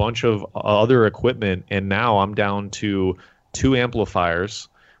a bunch of other equipment, and now I'm down to 2 amplifiers,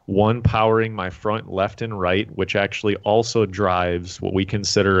 one powering my front left and right, which actually also drives what we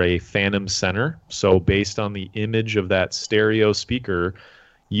consider a phantom center. So based on the image of that stereo speaker,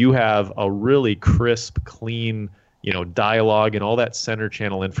 you have a really crisp, clean, dialogue, and all that center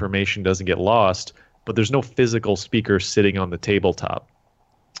channel information doesn't get lost, but there's no physical speaker sitting on the tabletop.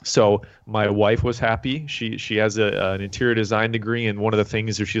 So my wife was happy. She has an interior design degree, and one of the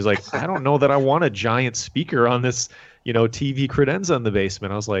things is she's like, I don't know that I want a giant speaker on this TV credenza in the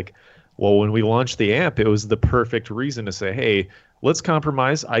basement. I was like, well, when we launched the amp, it was the perfect reason to say, hey, let's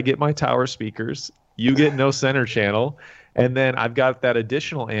compromise. I get my tower speakers, you get no center channel, and then I've got that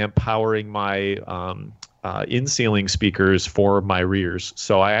additional amp powering my in-ceiling speakers for my rears.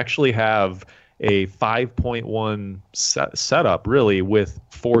 So I actually have a 5.1 setup, really, with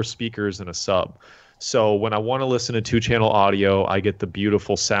 4 speakers and a sub. So when I want to listen to 2-channel audio, I get the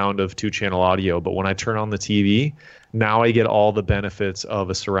beautiful sound of 2-channel audio. But when I turn on the TV, now I get all the benefits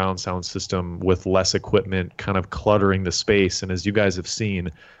of a surround sound system with less equipment kind of cluttering the space. And as you guys have seen,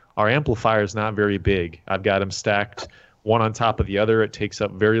 our amplifier is not very big. I've got them stacked one on top of the other. It takes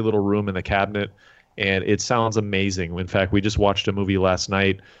up very little room in the cabinet, and it sounds amazing. In fact, we just watched a movie last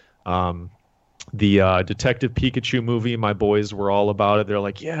night. The Detective Pikachu movie. My boys were all about it. They're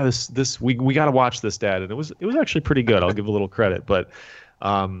like, "Yeah, we got to watch this, Dad." And it was actually pretty good. I'll give a little credit, but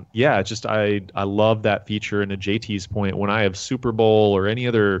yeah, just I love that feature. And to JT's point, when I have Super Bowl or any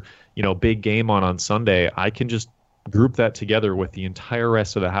other big game on Sunday, I can just group that together with the entire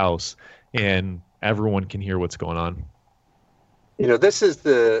rest of the house, and everyone can hear what's going on. This is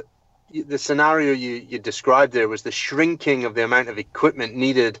the scenario you described there was the shrinking of the amount of equipment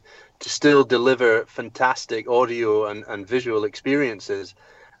needed to still deliver fantastic audio and visual experiences.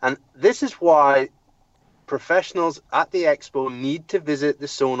 And this is why professionals at the expo need to visit the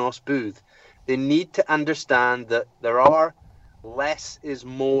Sonos booth. They need to understand that there are less is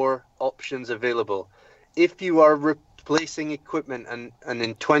more options available. If you are replacing equipment and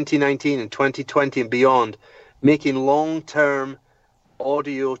in 2019 and 2020 and beyond, making long-term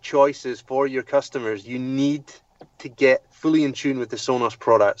audio choices for your customers, you need to get fully in tune with the Sonos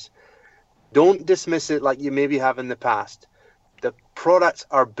products. Don't dismiss it like you maybe have in the past. The products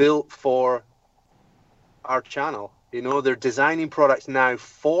are built for our channel. They're designing products now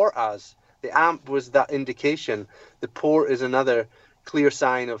for us. The amp was that indication. The port is another clear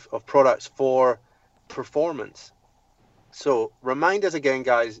sign of products for performance. So remind us again,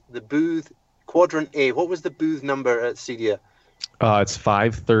 guys, the booth, Quadrant A, what was the booth number at CEDIA? It's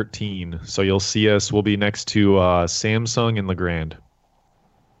 513. So you'll see us. We'll be next to Samsung and Legrand.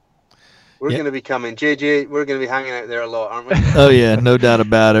 We're going to be coming. JJ, we're going to be hanging out there a lot, aren't we? Oh, yeah, no doubt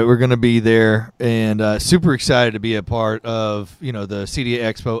about it. We're going to be there, and super excited to be a part of, the CEDIA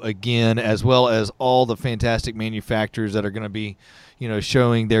Expo again, as well as all the fantastic manufacturers that are going to be,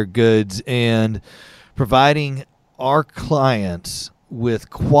 showing their goods and providing our clients with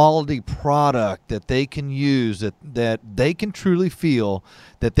quality product that they can use, that they can truly feel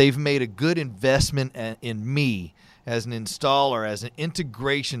that they've made a good investment in me as an installer, as an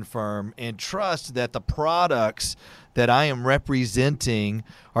integration firm, and trust that the products that I am representing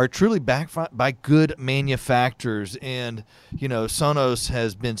are truly backed by good manufacturers. And, Sonos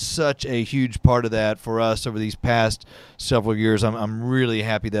has been such a huge part of that for us over these past several years. I'm really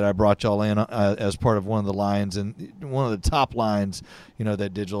happy that I brought y'all in as part of one of the lines, and one of the top lines,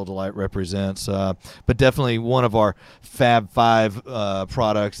 that Digital Delight represents. But definitely one of our Fab Five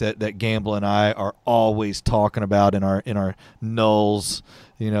products that Gamble and I are always talking about in our Knowles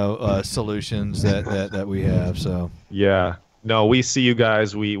solutions that we have. So yeah, no, we see you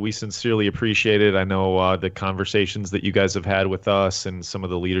guys. We sincerely appreciate it. I know the conversations that you guys have had with us and some of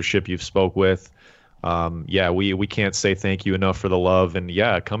the leadership you've spoke with. Yeah, we can't say thank you enough for the love. And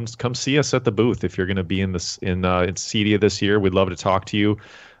yeah, come see us at the booth if you're going to be in CEDIA this year. We'd love to talk to you.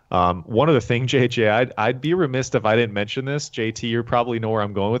 One other thing, JJ, I'd be remiss if I didn't mention this. JT, you probably know where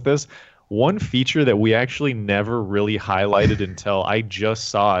I'm going with this. One feature that we actually never really highlighted until I just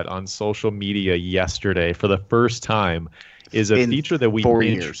saw it on social media yesterday for the first time is a feature that we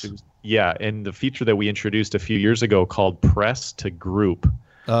introduced. Yeah, and the feature that we introduced a few years ago called Press to Group.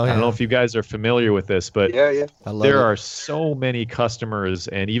 Oh, yeah. I don't know if you guys are familiar with this, but yeah. There are so many customers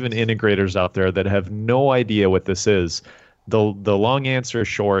and even integrators out there that have no idea what this is. The long answer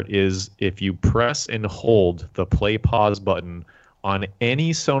short is if you press and hold the play pause button on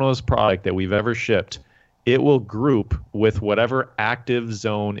any Sonos product that we've ever shipped, it will group with whatever active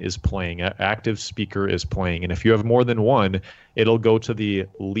zone is playing, active speaker is playing. And if you have more than one, it'll go to the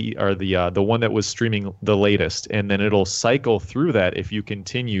one that was streaming the latest, and then it'll cycle through that. If you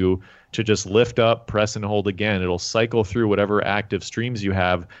continue to just lift up, press and hold again, it'll cycle through whatever active streams you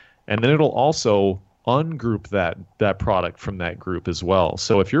have, and then it'll also ungroup that product from that group as well.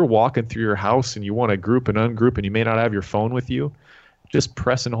 So if you're walking through your house and you want to group and ungroup and you may not have your phone with you, just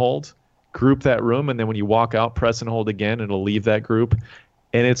press and hold, group that room, and then when you walk out, press and hold again, it'll leave that group.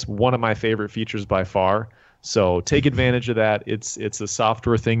 And it's one of my favorite features by far. So take advantage of that. It's a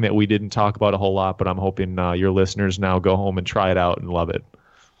software thing that we didn't talk about a whole lot, but I'm hoping your listeners now go home and try it out and love it.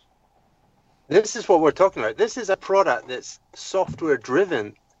 This is what we're talking about. This is a product that's software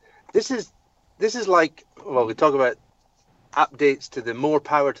driven. This is like, well, we talk about updates to the more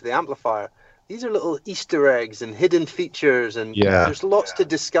power to the amplifier. These are little Easter eggs and hidden features, and there's lots to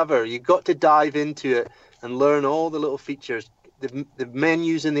discover. You've got to dive into it and learn all the little features, the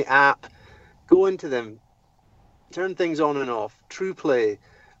menus in the app. Go into them, turn things on and off, true play,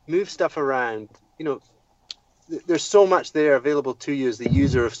 move stuff around. There's so much there available to you as the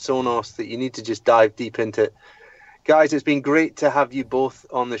user of Sonos that you need to just dive deep into it. Guys, it's been great to have you both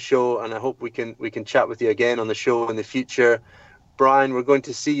on the show, and I hope we can chat with you again on the show in the future. Brian, we're going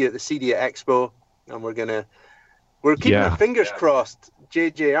to see you at the CEDIA Expo, and we're keeping our fingers crossed.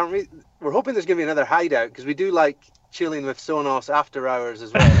 JJ, aren't we? We're hoping there's going to be another hideout, because we do like chilling with Sonos after hours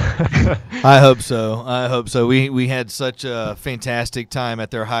as well. I hope so. We had such a fantastic time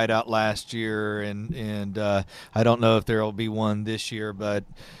at their hideout last year, and I don't know if there will be one this year, but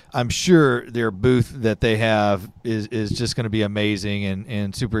I'm sure their booth that they have is just going to be amazing,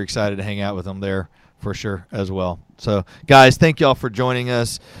 and super excited to hang out with them there for sure as well. So, guys, thank y'all for joining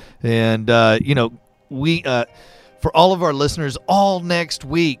us, and we for all of our listeners, all next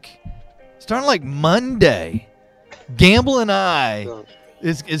week, starting like Monday, Gamble and I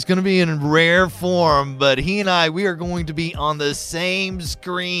is going to be in rare form, but he and we are going to be on the same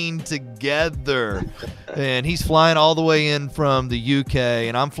screen together. And he's flying all the way in from the UK,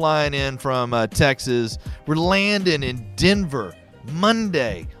 and I'm flying in from Texas. We're landing in Denver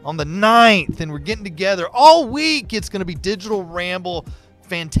Monday on the 9th, and we're getting together all week. It's going to be Digital Ramble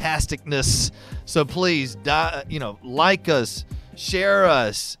fantasticness. So please, like us, share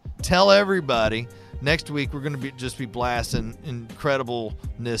us, tell everybody. Next week, we're going to just be blasting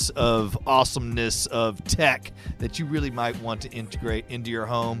incredibleness of awesomeness of tech that you really might want to integrate into your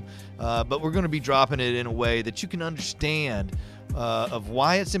home. But we're going to be dropping it in a way that you can understand of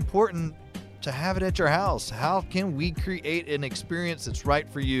why it's important to have it at your house. How can we create an experience that's right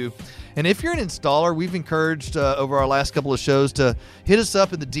for you? And if you're an installer, we've encouraged over our last couple of shows to hit us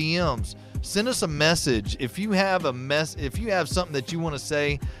up in the DMs. Send us a message. If you have something that you want to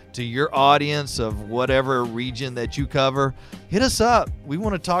say to your audience of whatever region that you cover, hit us up. We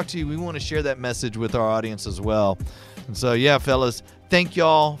want to talk to you. We want to share that message with our audience as well. And so, yeah, fellas, thank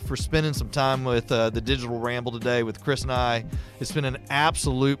y'all for spending some time with the Digital Ramble today with Chris and I. It's been an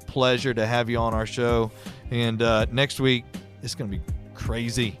absolute pleasure to have you on our show. And next week, it's going to be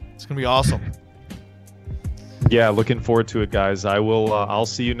crazy. It's going to be awesome. Yeah, looking forward to it, guys. I'll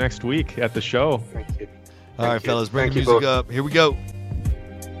see you next week at the show. Thank you. All right, fellas, bring the music up. Here we go.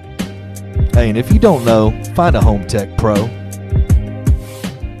 Hey, and if you don't know, find a Home Tech Pro.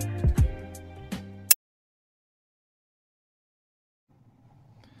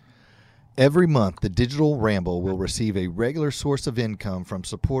 Every month, the Digital Ramble will receive a regular source of income from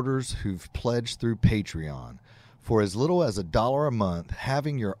supporters who've pledged through Patreon. For as little as $1 a month,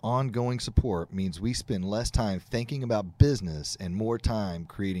 having your ongoing support means we spend less time thinking about business and more time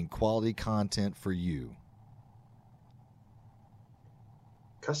creating quality content for you.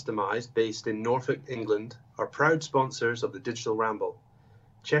 Customized, based in Norfolk, England, are proud sponsors of the Digital Ramble.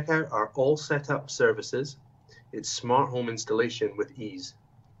 Check out our all setup services. It's smart home installation with ease.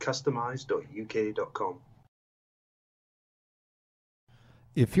 Customize.uk.com.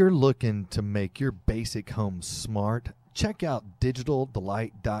 If you're looking to make your basic home smart, check out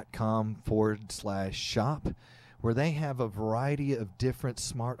digitaldelight.com/shop, where they have a variety of different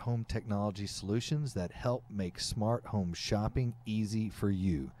smart home technology solutions that help make smart home shopping easy for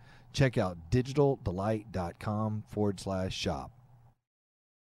you. Check out digitaldelight.com/shop.